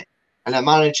unit. And the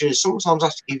manager sometimes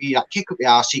has to give you that kick up the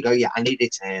arse, you go, yeah, I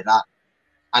needed to hear that.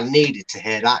 I needed to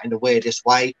hear that in the weirdest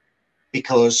way.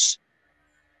 because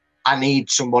I need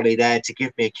somebody there to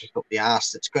give me a kick up the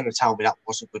arse that's going to tell me that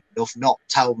wasn't good enough, not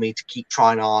tell me to keep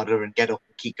trying harder and get up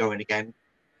and keep going again.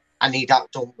 I need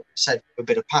that done, said with a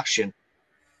bit of passion.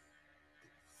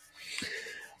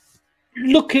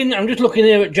 I'm just looking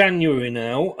here at January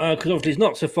now, because obviously it's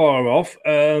not so far off.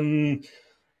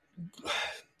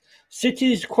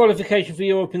 City's qualification for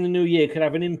Europe in the new year could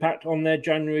have an impact on their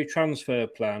January transfer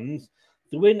plans.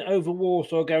 The win over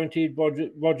Warsaw guaranteed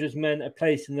Rodgers' men a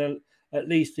place in at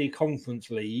least the Conference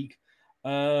League.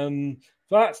 For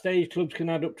that stage, clubs can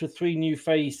add up to 3 new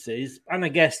faces, and I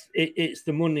guess it's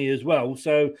the money as well.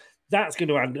 So that's going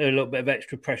to add a little bit of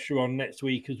extra pressure on next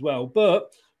week as well.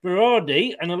 But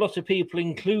Berardi, and a lot of people,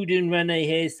 including Rene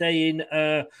here, saying,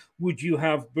 would you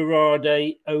have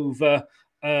Berardi over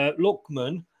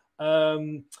Lookman?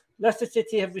 Leicester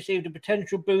City have received a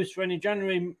potential boost for any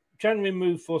January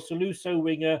move for Soluso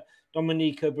winger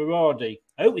Domenico Berardi.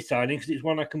 I hope we're signing because it's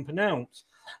one I can pronounce.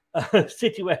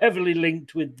 City were heavily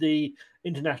linked with the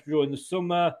international draw in the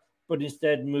summer, but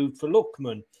instead moved for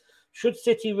Lookman. Should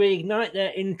City reignite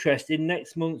their interest in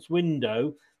next month's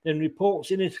window, then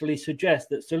reports in Italy suggest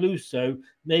that Soluso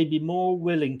may be more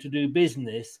willing to do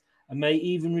business and may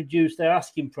even reduce their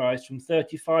asking price from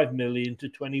 35 million to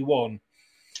 21.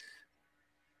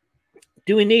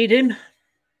 Do we need him?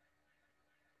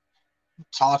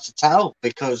 It's hard to tell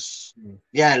because,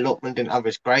 Lookman didn't have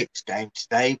his greatest game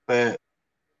today, but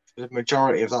for the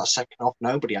majority of that second half,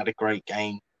 nobody had a great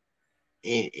game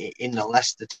in the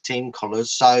Leicester team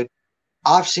colours. So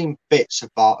I've seen bits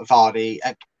of Vardy.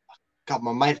 God,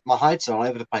 my head's all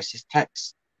over the place. This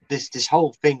text, this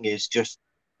whole thing is just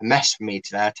a mess for me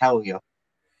today, I tell you.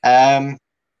 I've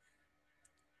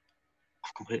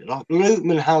completely lost.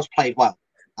 Lookman has played well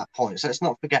at points. Let's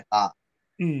not forget that.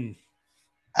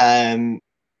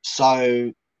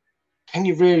 So can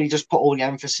you really just put all the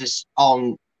emphasis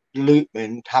on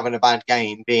Lookman having a bad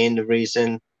game being the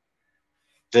reason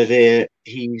that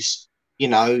he's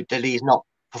not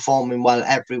performing well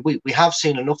every week? We have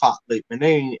seen enough out of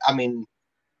Lookman. I mean,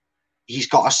 he's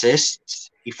got assists.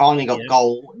 He finally got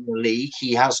goal in the league.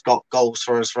 He has got goals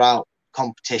for us throughout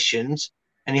competitions,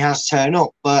 and he has turned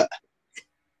up. But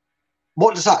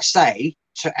what does that say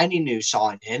to any new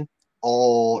signing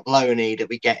or loanee that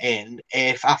we get in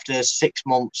if after 6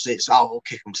 months it's, we'll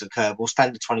kick him to the curb, we'll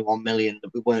spend the 21 million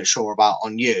that we weren't sure about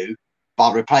on you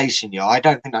by replacing you? I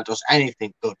don't think that does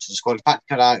anything good to the squad. In fact,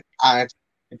 it could add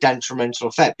a detrimental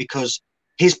effect because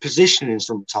his positioning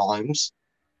sometimes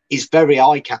is very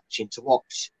eye-catching to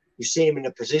watch. You see him in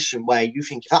a position where you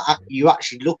think, if you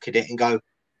actually look at it and go,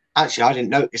 actually, I didn't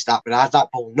notice that, but had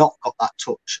that ball not got that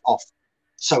touch off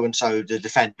so-and-so, the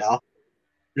defender,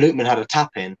 Lookman had a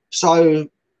tap-in. So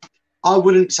I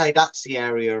wouldn't say that's the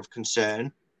area of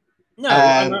concern. No,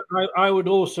 and I would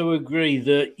also agree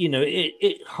that,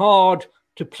 it's hard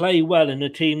to play well in a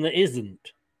team that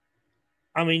isn't.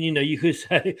 I mean, you could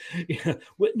say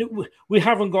we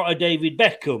haven't got a David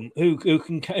Beckham who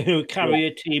can carry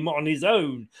a team on his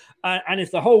own. And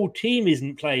if the whole team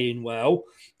isn't playing well,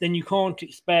 then you can't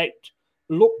expect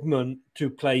Lookman to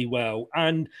play well.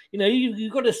 And,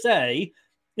 you've got to say,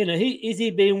 is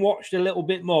he being watched a little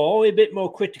bit more, a bit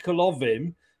more critical of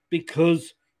him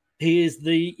because he is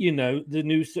the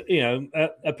new,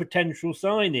 a potential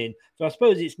signing. So I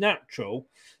suppose it's natural.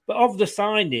 But of the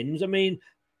signings, I mean,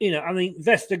 I think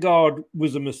Vestergaard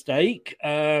was a mistake.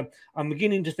 I'm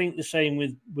beginning to think the same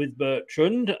with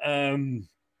Bertrand.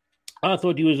 I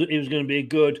thought he was going to be a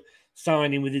good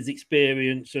signing with his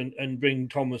experience and bring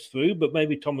Thomas through, but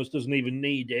maybe Thomas doesn't even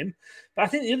need him. But I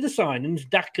think the other signings,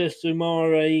 Daka,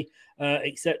 Sumare,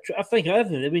 etc., I think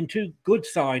they've been 2 good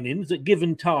signings that,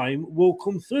 given time, will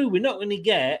come through. We're not going to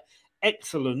get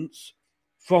excellence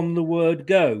from the word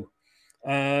go.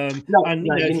 I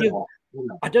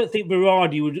don't think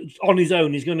Berardi would, on his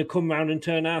own, is going to come round and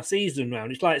turn our season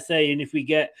round. It's like saying if we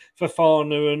get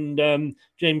Fofana and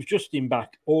James Justin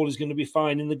back, all is going to be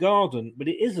fine in the garden, but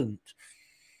it isn't.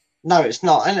 No, it's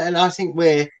not. And I think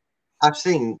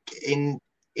in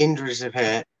injuries have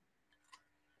hit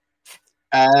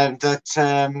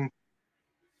that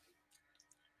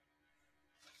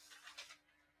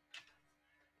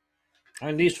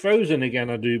and he's frozen again,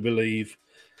 I do believe.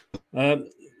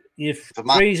 You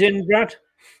freezing, Brad?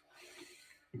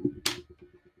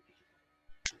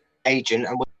 Agent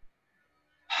and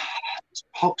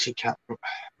Poxy Cat.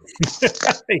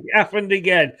 It happened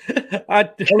again. I'm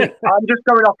just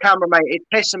going off camera, mate. It's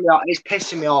pissing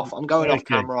me off. I'm going off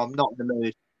camera. I'm not in the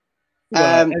mood.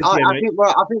 I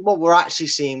think what we're actually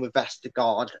seeing with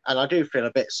Vestergaard, and I do feel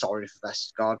a bit sorry for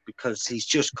Vestergaard because he's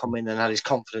just come in and had his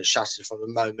confidence shattered from the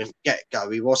moment get-go.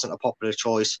 He wasn't a popular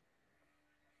choice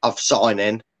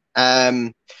signing.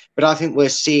 But I think we're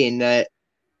seeing that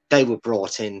they were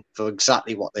brought in for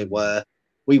exactly what they were.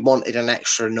 We wanted an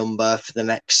extra number for the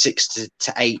next 6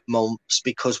 to 8 months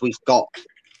because we've got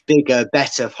bigger,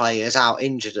 better players out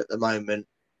injured at the moment.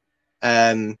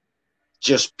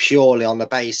 Just purely on the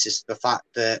basis of the fact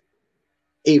that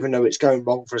even though it's going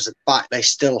wrong for us at back, they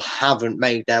still haven't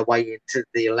made their way into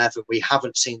the 11. We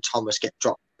haven't seen Thomas get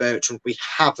dropped, Bertrand. We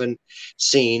haven't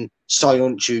seen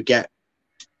Soyuncu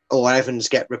or Evans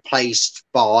get replaced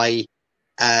by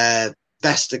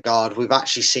Vestergaard. We've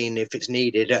actually seen if it's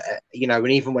needed,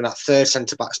 and even when that third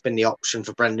centre-back's been the option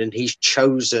for Brendan, he's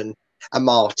chosen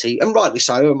Amati, and rightly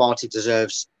so. Amati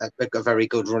deserves a very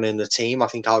good run in the team. I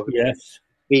think I would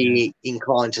be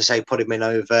inclined to say put him in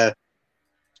over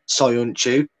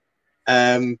Soyuncu,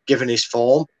 given his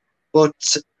form. But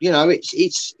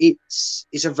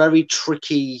it's a very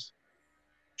tricky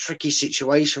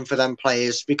situation for them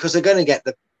players because they're going to get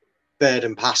the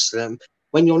burden past them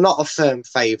when you're not a firm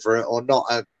favourite or not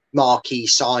a marquee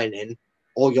signing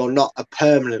or you're not a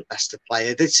permanent Leicester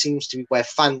player. This seems to be where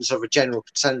fans of a general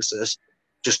consensus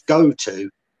just go to.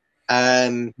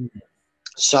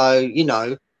 So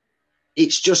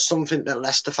it's just something that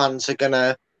Leicester fans are going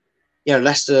to,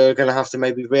 Leicester are going to have to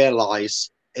maybe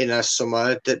realise in a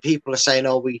summer that people are saying,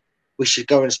 we should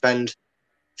go and spend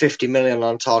 50 million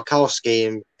on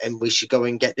Tarkowski and we should go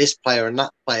and get this player and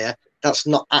that player. That's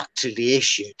not actually the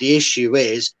issue. The issue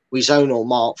is we zone or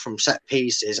mark from set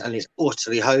pieces and it's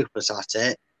utterly hopeless at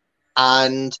it.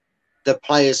 And the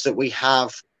players that we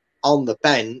have on the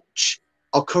bench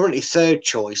are currently third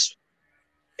choice,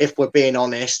 if we're being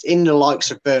honest, in the likes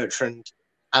of Bertrand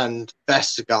and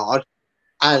Vestergaard.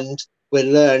 And we're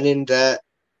learning that,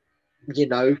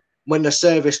 when the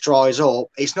service dries up,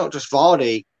 it's not just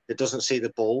Vardy that doesn't see the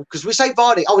ball. Because we say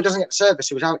Vardy, he doesn't get the service.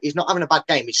 He's not having a bad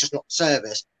game. It's just not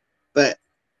service. But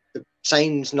the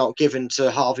same's not given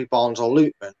to Harvey Barnes or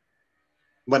Lootman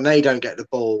when they don't get the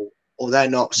ball or they're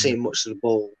not seeing much of the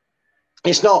ball.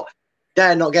 It's not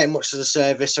they're not getting much of the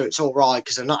service, so it's all right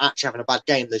because they're not actually having a bad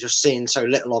game. They're just seeing so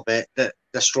little of it that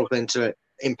they're struggling to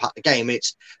impact the game. They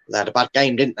had a bad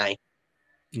game, didn't they?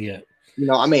 Yeah. You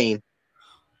know what I mean?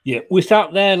 Yeah, we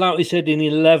sat there, like we said, in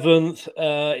 11th.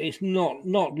 It's not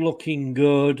looking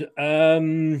good.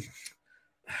 And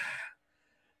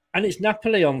it's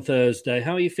Napoli on Thursday.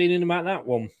 How are you feeling about that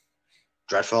one?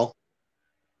 Dreadful.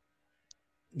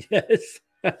 Yes.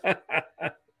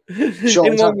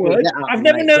 In one word. I've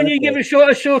never known you give a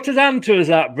short as answer as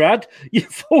that, Brad. You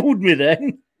fooled me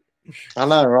then. I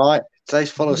know, right?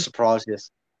 Today's full of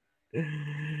surprises.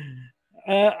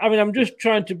 I'm just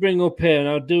trying to bring up here, and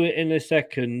I'll do it in a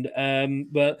second.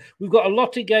 But we've got a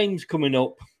lot of games coming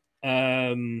up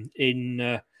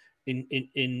in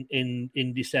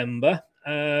December.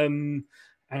 And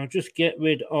I'll just get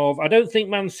rid of. I don't think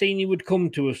Mancini would come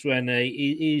to us, Rene.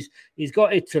 He's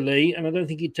got Italy, and I don't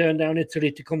think he'd turn down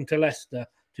Italy to come to Leicester,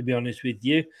 to be honest with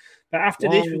you. But after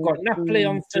this, we've got Napoli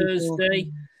on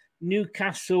Thursday,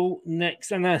 Newcastle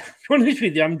next. And to be honest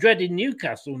with you, I'm dreading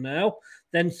Newcastle now.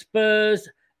 Then Spurs,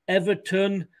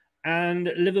 Everton,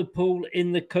 and Liverpool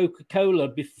in the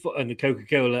Coca-Cola who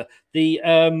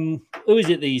is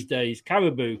it these days?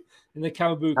 Carabao in the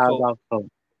Carabao Cup.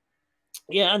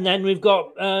 Yeah, and then we've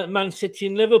got Man City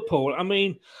and Liverpool. I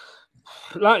mean,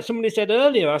 like somebody said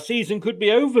earlier, our season could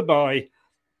be over by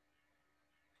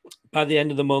the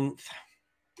end of the month.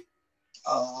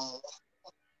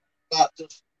 That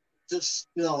just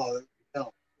no.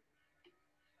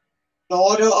 No,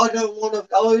 I don't want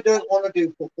to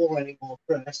do football anymore,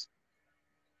 Chris.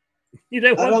 You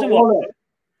don't want to watch it?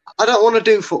 I don't want to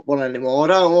do football anymore. I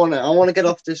don't want it. I want to get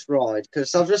off this ride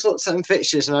because I've just looked at some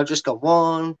fixtures and I've just got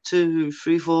 1, 2,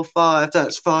 3, 4, 5.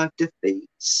 That's 5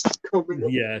 defeats.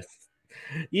 Yes,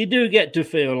 you do get to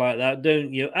feel like that,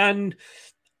 don't you? And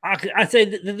I say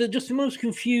that just the most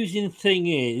confusing thing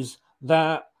is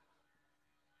that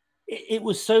it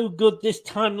was so good this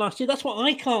time last year. That's what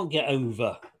I can't get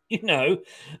over.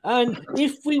 And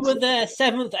if we were there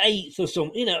 7th, 8th or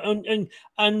something,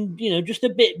 and just a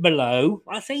bit below,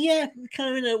 I say, yeah,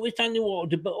 we're standing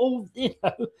water, but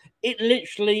it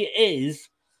literally is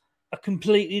a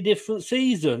completely different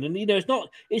season. And,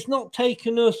 it's not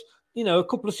taken us, a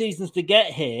couple of seasons to get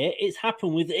here. It's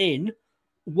happened within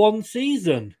one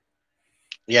season.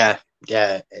 Yeah,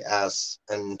 it has.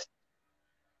 And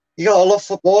you gotta love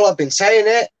football. I've been saying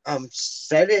it. I've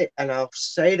said it, and I'll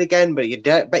say it again. But you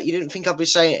didn't think I'd be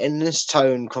saying it in this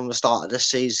tone from the start of the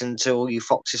season to all you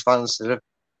Foxes fans that have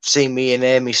seen me and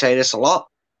hear me say this a lot.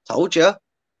 Told you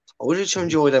to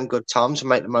enjoy them good times and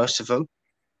make the most of them.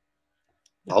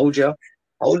 Told you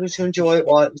to enjoy it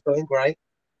while it was going great.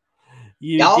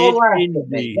 Y'all laughed at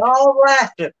me. Y'all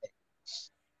laughed at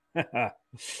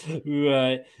me.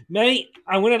 Right. Mate,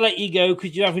 I'm going to let you go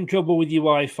because you're having trouble with your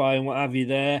Wi-Fi and what have you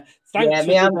there. Thanks for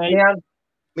today.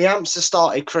 My hamster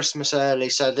started Christmas early,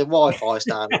 so the Wi-Fi's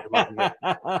down at the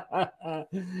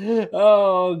moment.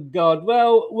 Oh, God.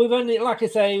 Well, we've only got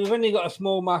a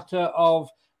small matter of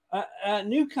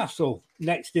Newcastle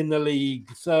next in the league.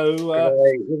 So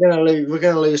we're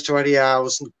gonna lose to Eddie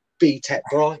Howe's and BTEC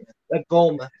Brighton. They're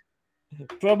Bournemouth.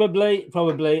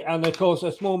 Probably. And, of course,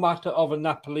 a small matter of a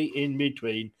Napoli in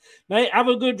between. Mate, have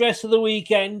a good rest of the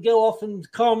weekend. Go off and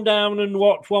calm down and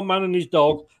watch One Man and His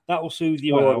Dog. That will soothe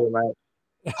you out. Mate.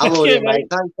 I will, mate.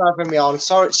 Thanks for having me on.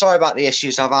 Sorry about the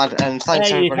issues I've had, and thanks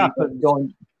for everybody who's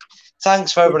joined.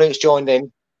 Thanks for everybody who's joined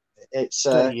in. It's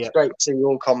great to see you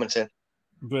all commenting.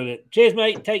 Brilliant. Cheers,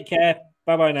 mate. Take care.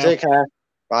 Bye-bye now. Take care.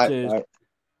 Bye. Bye.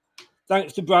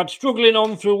 Thanks to Brad, struggling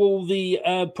on through all the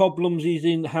problems he's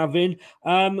having.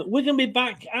 We're going to be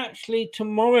back actually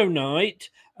tomorrow night.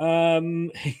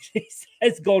 He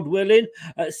says, God willing,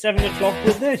 at 7 o'clock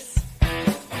with this.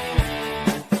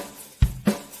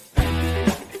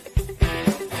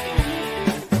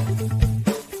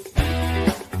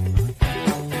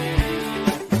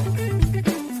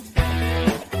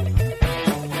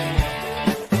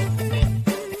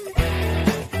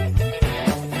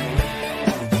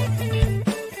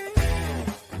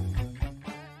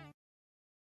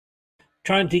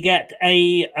 Trying to get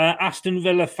a Aston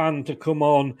Villa fan to come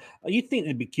on. You'd think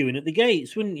they'd be queuing at the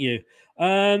gates, wouldn't you?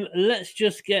 Let's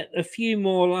just get a few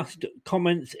more last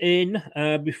comments in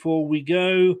before we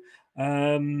go.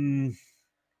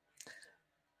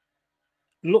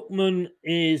 Lookman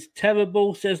is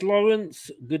terrible, says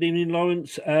Lawrence. Good evening,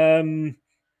 Lawrence.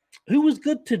 Who was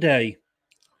good today?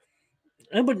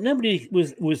 Nobody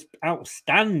was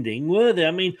outstanding, were they?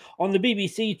 I mean, on the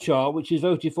BBC chart, which is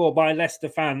voted for by Leicester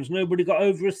fans, nobody got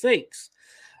over a 6.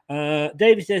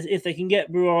 David says, if they can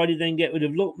get Berardi, then get rid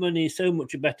of Lookman. He's so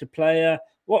much a better player.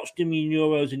 Watched him in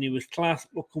Euros and he was class.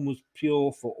 Lookman was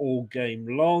pure for all game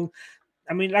long.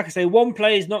 I mean, like I say, one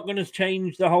player is not going to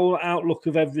change the whole outlook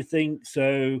of everything.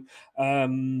 So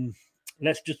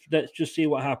let's just see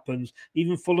what happens.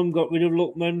 Even Fulham got rid of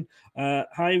Lookman.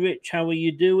 Hi, Rich. How are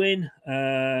you doing?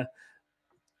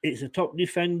 It's a top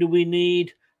defender we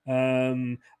need.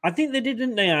 I think they did,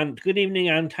 didn't they, Ant? Good evening,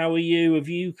 Ant. How are you? Have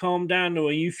you calmed down or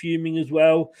are you fuming as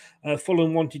well?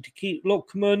 Fulham wanted to keep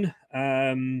Lookman.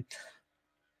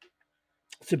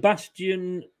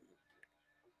 Sebastian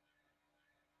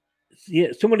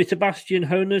Sebastian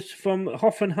Honus from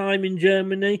Hoffenheim in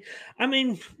Germany. I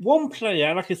mean, one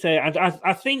player, like I say,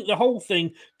 I think the whole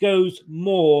thing goes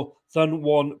more than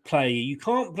one player. You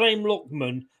can't blame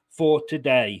Lookman for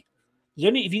today.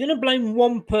 If you're going to blame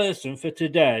one person for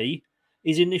today,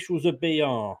 his initials are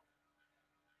BR.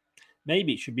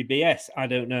 Maybe it should be BS. I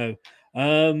don't know.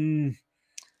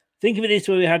 Think of it this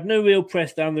way. We had no real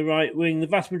press down the right wing. The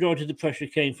vast majority of the pressure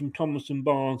came from Thomas and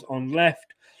Barnes on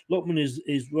left. Lookman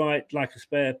is right like a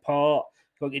spare part.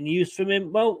 Got getting used from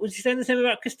him. Well, was he saying the same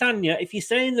about Castagna? If you're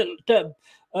saying that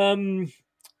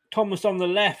Thomas on the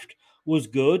left was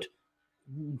good,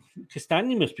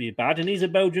 Castagna must be bad, and he's a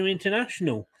Belgian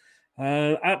international.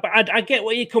 I get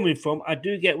where you're coming from. I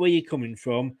do get where you're coming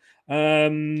from.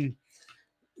 We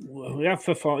have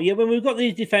when we've got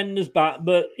these defenders back,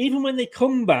 but even when they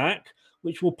come back,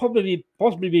 which will possibly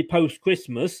be post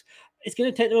Christmas, it's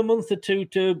going to take them a month or two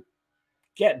to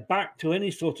get back to any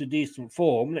sort of decent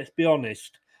form. Let's be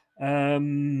honest.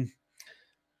 Dorco,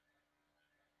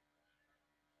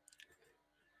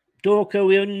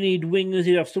 we only need wingers.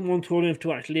 You have someone tall enough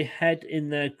to actually head in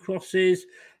their crosses.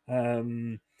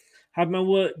 Had my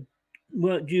work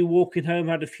due walking home,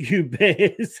 had a few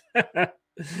beers.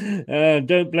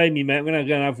 Don't blame me, mate. I'm going to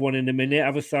go and have one in a minute.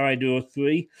 Have a cider or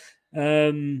 3.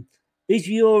 Is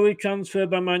Yuri transferred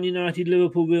by Man United,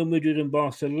 Liverpool, Real Madrid and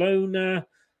Barcelona?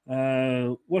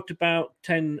 What about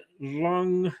Ten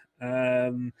Long?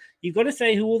 You've got to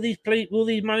say who will these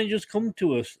managers come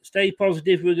to us? Stay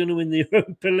positive, we're going to win the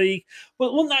Europa League.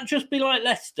 But wouldn't that just be like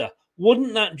Leicester?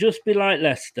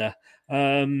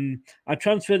 I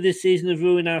transferred this season of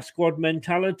ruin our squad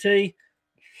mentality.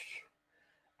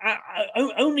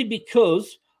 Only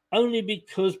because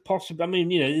possibly. I mean,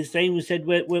 the same was said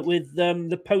with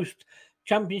the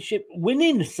post-championship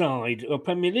winning side or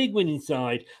Premier League winning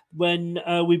side when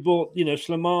we brought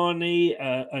Slimani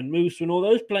and Musa and all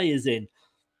those players in.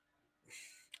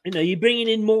 You're bringing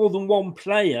in more than one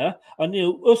player, and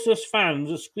us as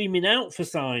fans are screaming out for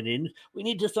signings. We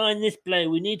need to sign this player.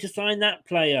 We need to sign that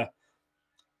player.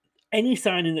 Any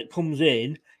signing that comes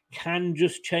in can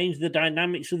just change the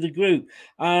dynamics of the group.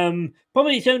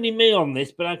 Probably it's only me on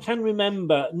this, but I can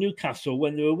remember Newcastle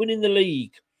when they were winning the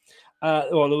league,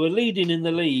 or they were leading in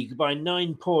the league by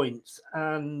 9 points,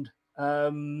 and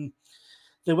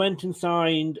they went and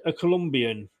signed a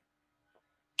Colombian.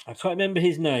 I can't remember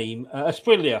his name.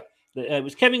 Asprilla. It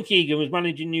was Kevin Keegan was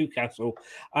managing Newcastle,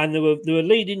 and they were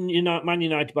leading Man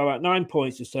United by about 9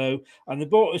 points or so, and they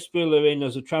brought Asprilla in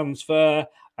as a transfer,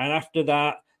 and after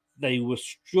that they were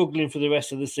struggling for the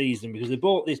rest of the season because they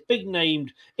brought this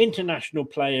big-named international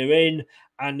player in,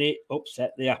 and it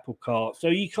upset the apple cart. So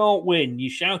you can't win.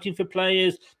 You're shouting for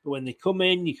players, but when they come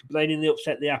in, you're complaining they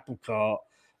upset the apple cart.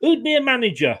 Who'd be a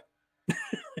manager?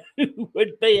 Who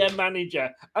would be a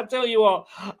manager? I tell you what,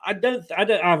 I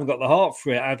haven't got the heart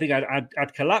for it. I think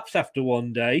I'd collapse after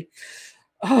one day.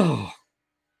 Oh,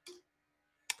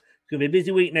 it's going to be a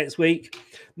busy week next week.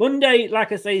 Monday,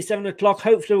 like I say, 7 o'clock.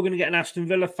 Hopefully we're going to get an Aston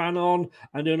Villa fan on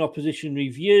and do an opposition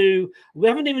review. We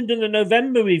haven't even done a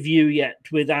November review yet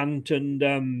with Ant and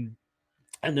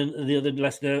then the other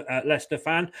Leicester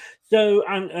fan. So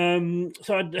I don't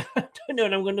know,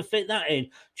 and I'm going to fit that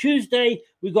in. Tuesday,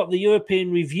 we've got the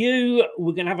European review.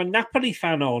 We're going to have a Napoli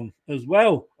fan on as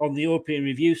well on the European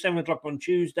review, 7 o'clock on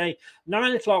Tuesday.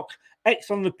 9 o'clock, X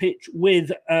on the pitch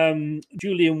with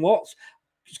Julian Watts.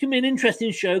 It's going to be an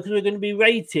interesting show because we're going to be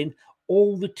rating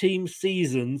all the team's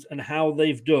seasons and how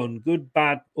they've done, good,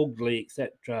 bad, ugly,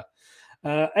 etc.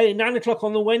 9 o'clock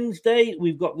on the Wednesday,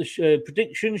 we've got the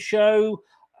prediction show,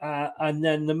 and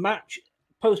then the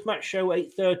post-match show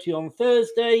 8:30 on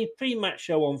Thursday, pre-match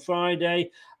show on Friday,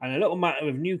 and a little matter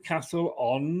of Newcastle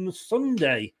on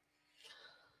Sunday.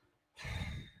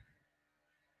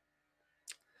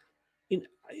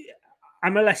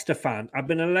 I'm a Leicester fan. I've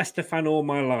been a Leicester fan all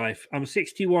my life. I'm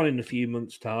 61 in a few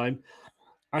months' time.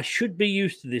 I should be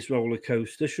used to this roller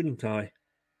coaster, shouldn't I?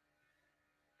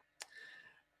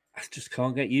 I just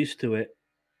can't get used to it.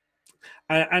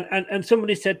 And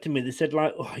somebody said to me, they said,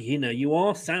 like, oh, you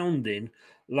are sounding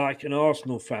like an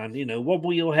Arsenal fan.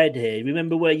 Wobble your head here.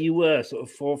 Remember where you were sort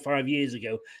of 4 or 5 years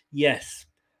ago? Yes.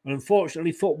 And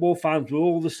unfortunately, football fans, we're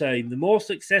all the same. The more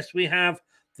success we have,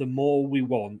 the more we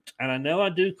want. And I know I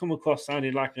do come across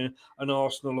sounding like an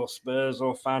Arsenal or Spurs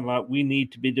or fan, like we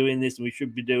need to be doing this and we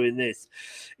should be doing this.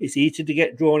 It's easy to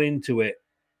get drawn into it.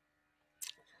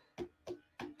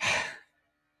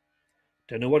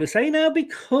 Don't know what to say now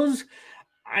because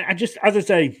I just, as I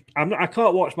say, I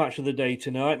can't watch Match of the Day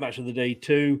tonight, Match of the Day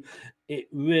 2. It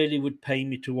really would pain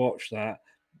me to watch that.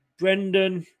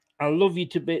 Brendan, I love you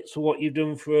to bits for what you've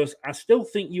done for us. I still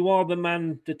think you are the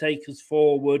man to take us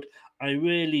forward. I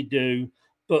really do.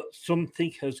 But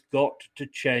something has got to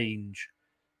change.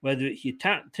 Whether it's your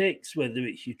tactics, whether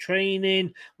it's your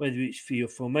training, whether it's for your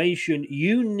formation,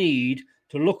 you need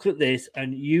to look at this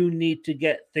and you need to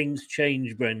get things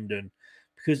changed, Brendan.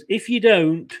 Because if you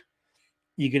don't,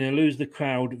 you're going to lose the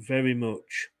crowd very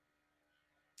much.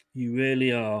 You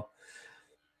really are.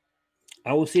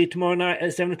 I will see you tomorrow night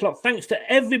at 7 o'clock. Thanks to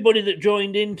everybody that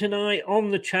joined in tonight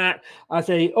on the chat.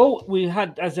 The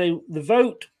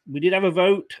vote. We did have a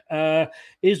vote.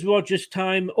 Is Rodgers'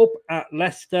 time up at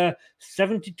Leicester?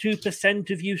 72%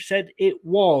 of you said it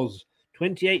was.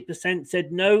 28%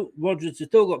 said no. Rodgers has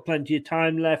still got plenty of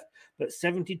time left. But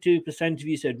 72% of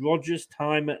you said Rodgers'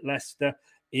 time at Leicester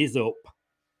is up.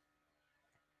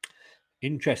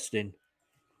 Interesting.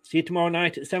 See you tomorrow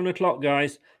night at 7 o'clock,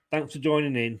 guys. Thanks for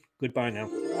joining in. Goodbye now.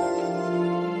 Thank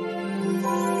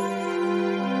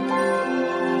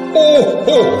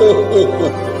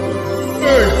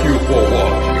you for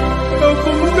watching. Have a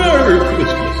Merry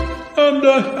Christmas and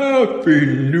a Happy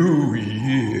New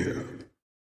Year.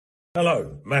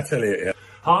 Hello, Matt Elliott here.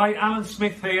 Hi, Alan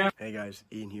Smith here. Hey guys,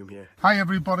 Ian Hume here. Hi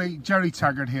everybody, Jerry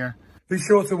Taggart here. Be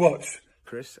sure to watch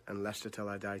Chris and Leicester Till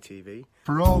I Die TV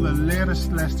for all the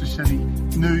latest Leicester City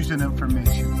news and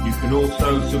information. You can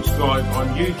also subscribe on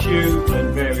YouTube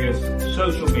and various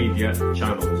social media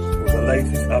channels for the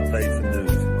latest updates and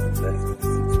news on Leicester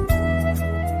City.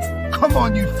 Come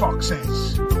on, you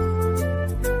foxes!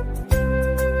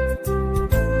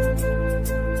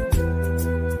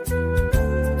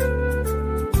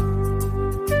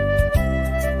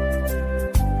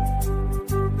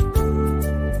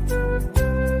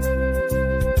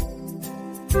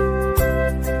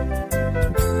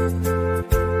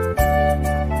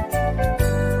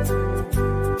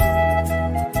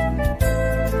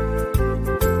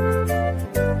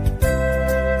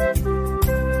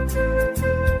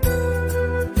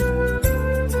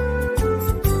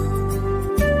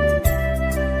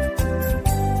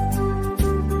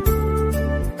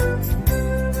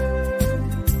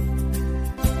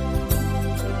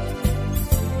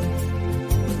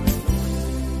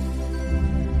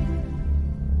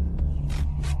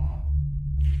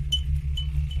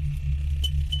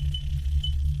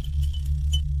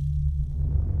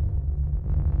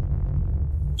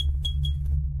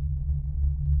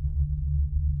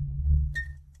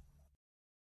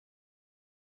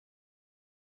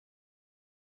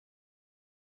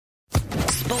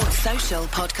 Sports Social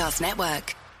Podcast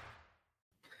Network.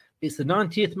 It's the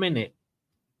 90th minute.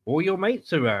 All your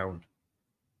mates around.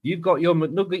 You've got your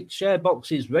McNugget share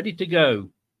boxes ready to go.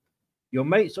 Your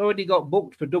mates already got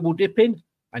booked for double dipping,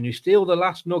 and you steal the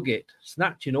last nugget,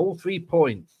 snatching all 3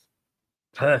 points.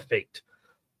 Perfect.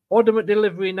 Order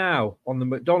McDelivery now on the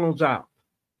McDonald's app.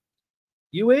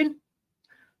 You in?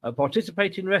 At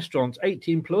participating restaurants,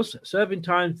 18 plus, serving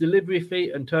times, delivery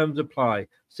fee and terms apply.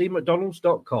 See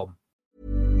mcdonalds.com.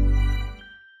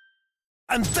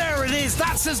 And there it is,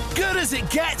 that's as good as it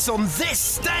gets on this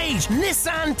stage.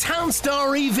 Nissan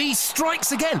Townstar EV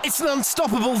strikes again. It's an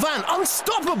unstoppable van,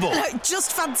 unstoppable.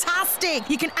 Just fantastic.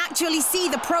 You can actually see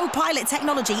the ProPilot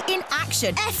technology in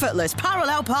action. Effortless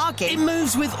parallel parking. It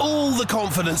moves with all the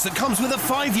confidence that comes with a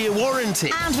 5-year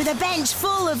warranty. And with a bench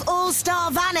full of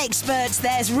all-star van experts,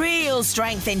 there's real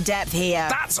strength in depth here.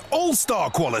 That's all-star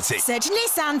quality. Search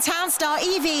Nissan Townstar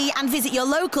EV and visit your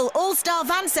local all-star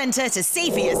van centre to see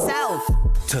for yourself.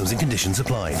 Terms and conditions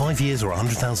apply. 5 years or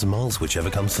 100,000 miles,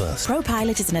 whichever comes first.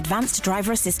 ProPilot is an advanced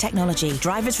driver assist technology.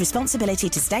 Driver's responsibility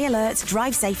to stay alert,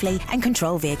 drive safely, and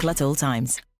control vehicle at all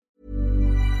times.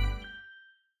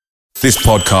 This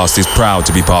podcast is proud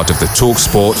to be part of the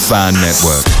TalkSport Fan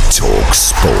Network.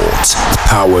 TalkSport.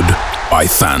 Powered by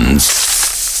fans.